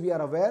childhood days we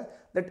are aware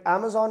that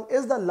Amazon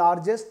is the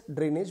largest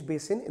drainage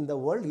basin in the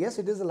world. Yes,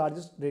 it is the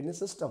largest drainage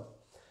system.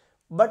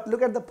 But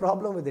look at the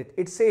problem with it.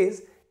 It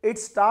says it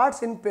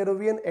starts in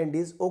Peruvian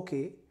Andes,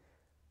 okay.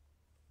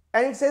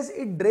 And it says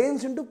it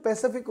drains into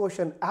Pacific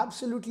Ocean.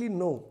 Absolutely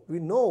no. We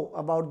know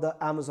about the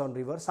Amazon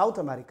river, South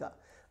America.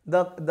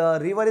 The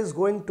river is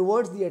going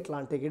towards the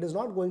Atlantic. It is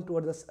not going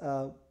towards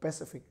the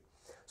Pacific.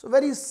 So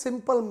very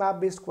simple map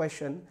based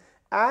question.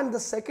 And the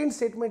second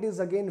statement is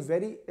again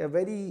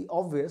very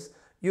obvious.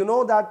 You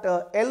know that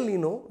El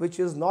Nino, which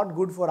is not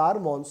good for our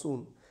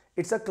monsoon.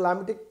 It's a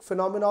climatic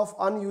phenomenon of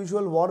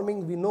unusual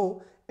warming. We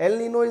know El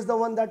Nino is the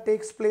one that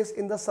takes place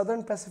in the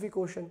southern Pacific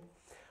Ocean.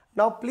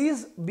 Now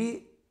please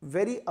be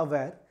very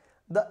aware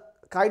the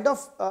kind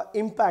of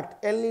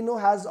impact El Nino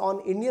has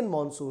on Indian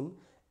monsoon.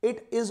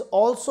 It is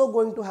also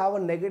going to have a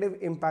negative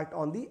impact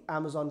on the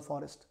Amazon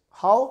forest.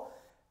 How?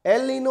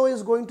 El Nino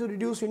is going to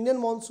reduce Indian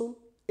monsoon.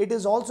 It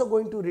is also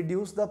going to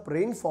reduce the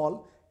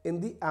rainfall in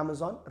the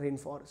Amazon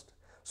rainforest.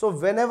 So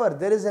whenever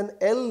there is an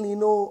El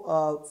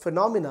Nino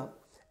phenomena,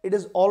 it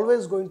is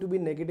always going to be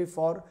negative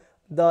for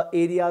the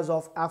areas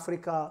of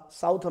Africa,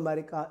 South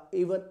America,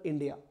 even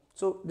India.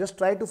 So just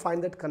try to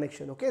find that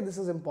connection, okay? This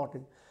is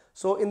important.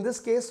 So in this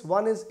case,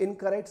 1 is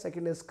incorrect,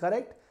 2nd is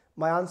correct.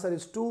 My answer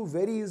is 2,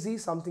 very easy,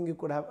 something you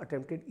could have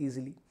attempted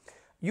easily.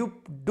 You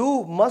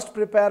must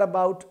prepare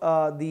about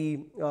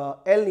the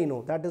El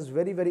Nino. That is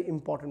very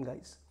important,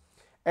 guys.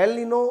 El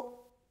Nino,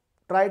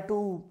 try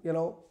to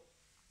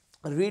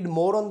read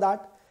more on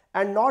that,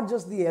 and not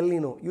just the El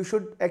Nino. You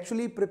should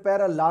actually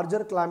prepare a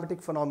larger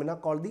climatic phenomena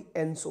called the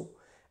ENSO.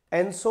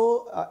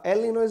 ENSO,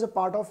 El Nino is a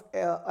part of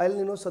El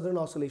Nino Southern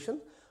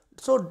Oscillation.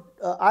 So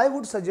I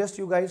would suggest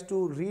you guys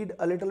to read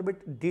a little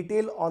bit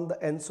detail on the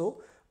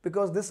ENSO,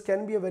 because this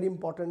can be a very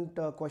important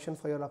question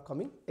for your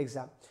upcoming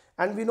exam.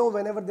 And we know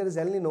whenever there is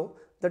El Nino,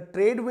 the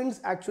trade winds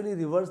actually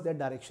reverse their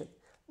direction.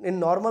 In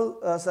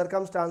normal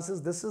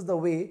circumstances, this is the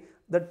way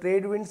the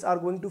trade winds are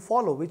going to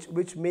follow,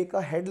 which make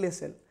a headless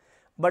cell.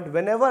 But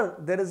whenever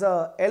there is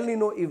a El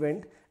Nino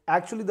event,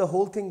 actually the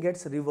whole thing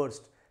gets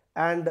reversed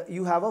and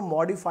you have a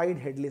modified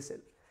headless cell.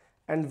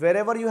 And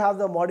wherever you have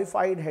the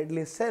modified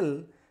headless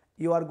cell,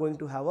 you are going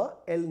to have a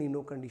El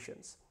Nino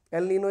conditions.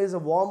 El Nino is a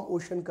warm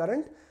ocean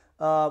current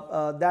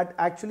that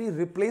actually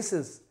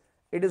replaces,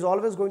 it is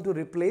always going to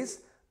replace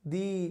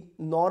the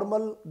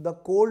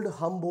cold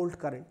Humboldt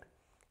current.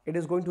 It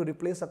is going to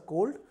replace a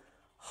cold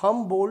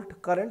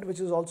Humboldt current, which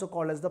is also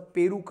called as the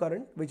Peru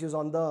current, which is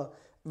on the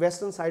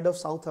western side of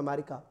South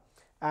America.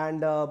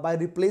 And by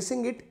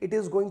replacing it, it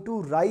is going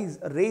to raise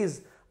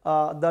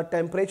the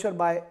temperature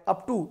by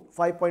up to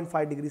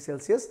 5.5 degrees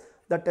Celsius.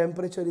 The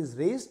temperature is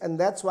raised, and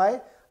that's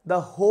why the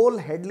whole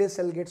headless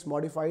cell gets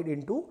modified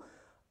into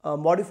a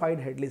modified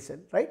headless cell,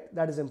 right?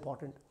 That is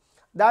important.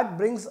 That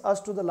brings us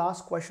to the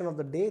last question of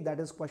the day, that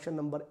is question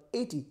number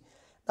 80.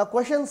 The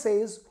question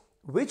says,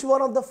 which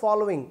one of the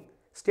following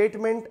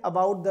statement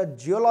about the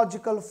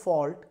geological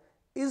fault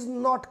is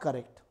not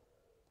correct?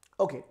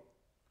 Okay,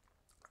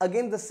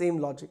 again the same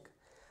logic.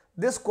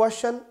 This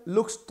question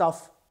looks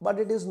tough, but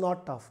it is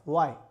not tough.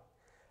 Why?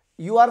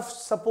 You are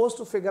supposed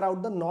to figure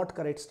out the not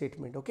correct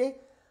statement. Okay,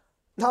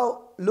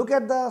 now look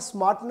at the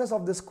smartness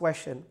of this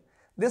question.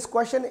 This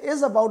question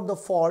is about the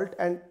fault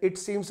and it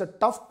seems a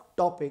tough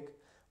topic,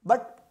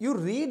 but you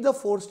read the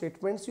 4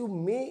 statements, you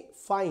may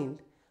find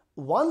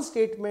one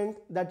statement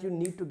that you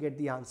need to get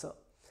the answer.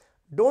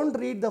 Don't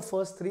read the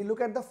first 3,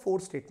 look at the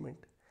 4th statement.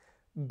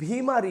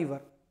 Bhima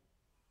river,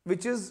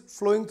 which is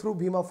flowing through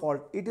Bhima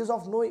fault, it is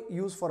of no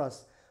use for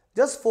us.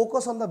 Just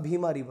focus on the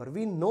Bhima river.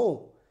 We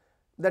know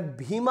that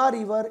Bhima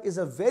river is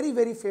a very,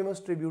 very famous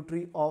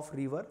tributary of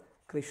river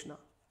Krishna.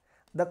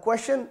 The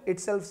question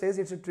itself says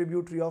it's a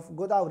tributary of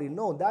Godavari.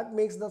 No, that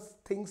makes the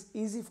things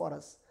easy for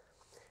us.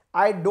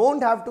 I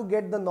don't have to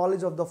get the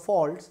knowledge of the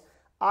faults.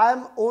 I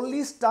am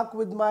only stuck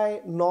with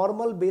my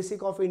normal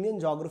basic of Indian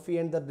geography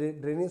and the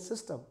drainage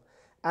system.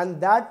 And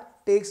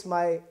that takes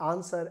my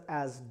answer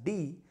as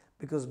D,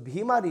 because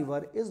Bhima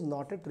river is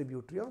not a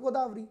tributary of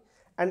Godavari.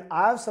 And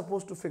I am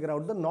supposed to figure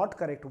out the not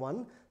correct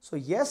one. So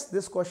yes,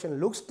 this question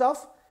looks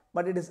tough,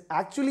 but it is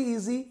actually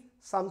easy,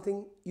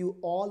 something you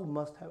all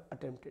must have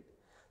attempted.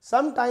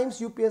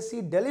 Sometimes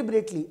UPSC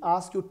deliberately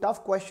asks you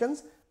tough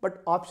questions,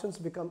 but options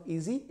become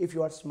easy if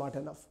you are smart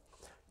enough.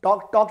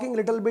 Talking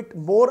little bit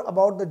more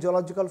about the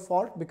geological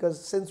fault,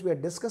 because since we are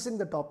discussing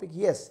the topic,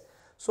 yes.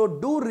 So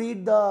do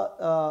read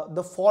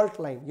the fault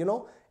line, you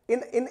know,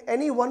 in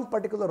any one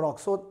particular rock.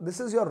 So this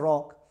is your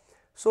rock.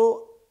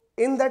 So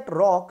in that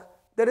rock,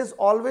 there is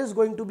always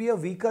going to be a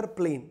weaker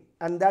plane,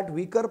 and that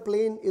weaker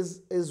plane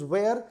is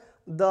where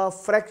the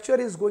fracture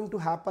is going to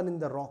happen in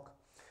the rock.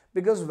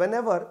 Because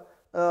whenever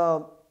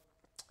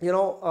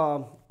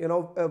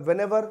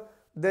whenever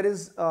there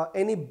is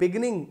any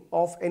beginning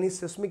of any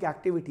seismic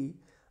activity,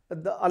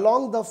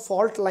 along the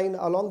fault line,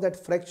 along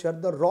that fracture,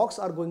 the rocks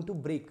are going to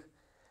break.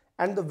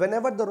 And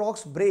whenever the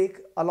rocks break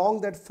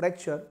along that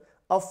fracture,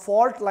 a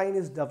fault line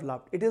is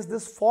developed. It is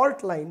this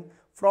fault line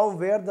from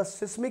where the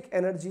seismic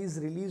energy is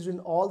released in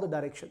all the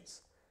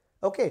directions.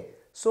 Okay,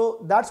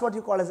 so that's what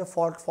you call as a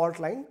fault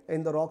line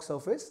in the rock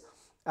surface.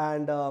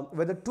 And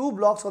where the 2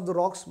 blocks of the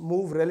rocks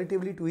move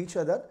relatively to each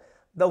other,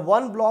 the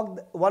one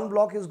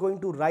block is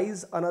going to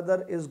rise,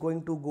 another is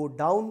going to go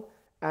down,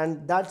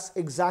 and that's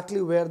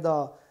exactly where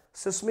the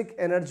seismic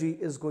energy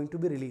is going to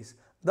be released.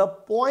 The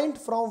point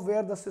from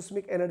where the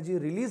seismic energy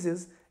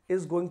releases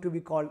is going to be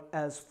called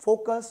as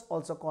focus,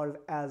 also called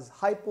as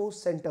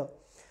hypocenter.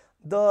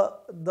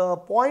 The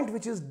point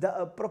which is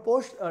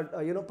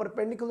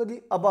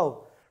perpendicularly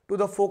above to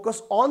the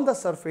focus on the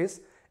surface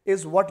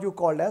is what you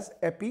call as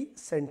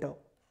epicenter.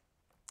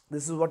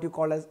 This is what you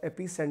call as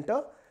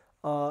epicenter.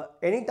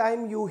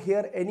 Anytime you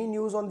hear any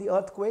news on the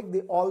earthquake,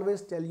 they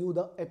always tell you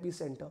the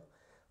epicenter.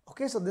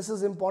 Okay, so this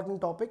is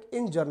important topic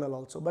in journal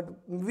also, but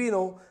we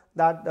know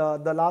that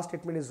the last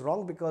statement is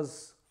wrong,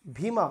 because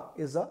Bhima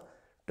is a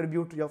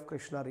tributary of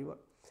Krishna river.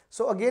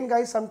 So again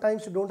guys,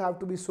 sometimes you don't have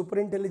to be super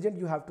intelligent,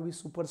 you have to be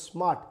super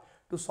smart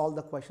to solve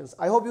the questions.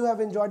 I hope you have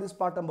enjoyed this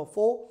part number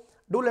 4.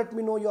 Do let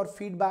me know your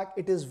feedback.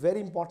 It is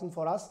very important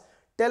for us.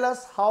 Tell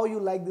us how you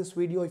like this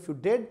video. If you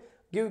did,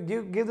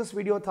 give this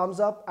video a thumbs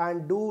up,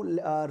 and do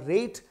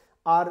rate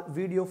our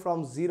video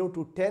from 0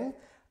 to 10.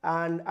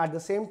 And at the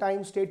same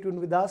time, stay tuned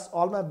with us.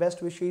 All my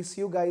best wishes.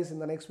 See you guys in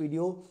the next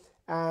video,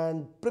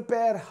 and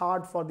prepare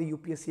hard for the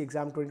UPSC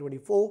exam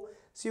 2024.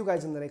 See you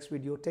guys in the next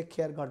video. Take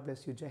care. God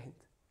bless you. Jai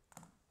Hind.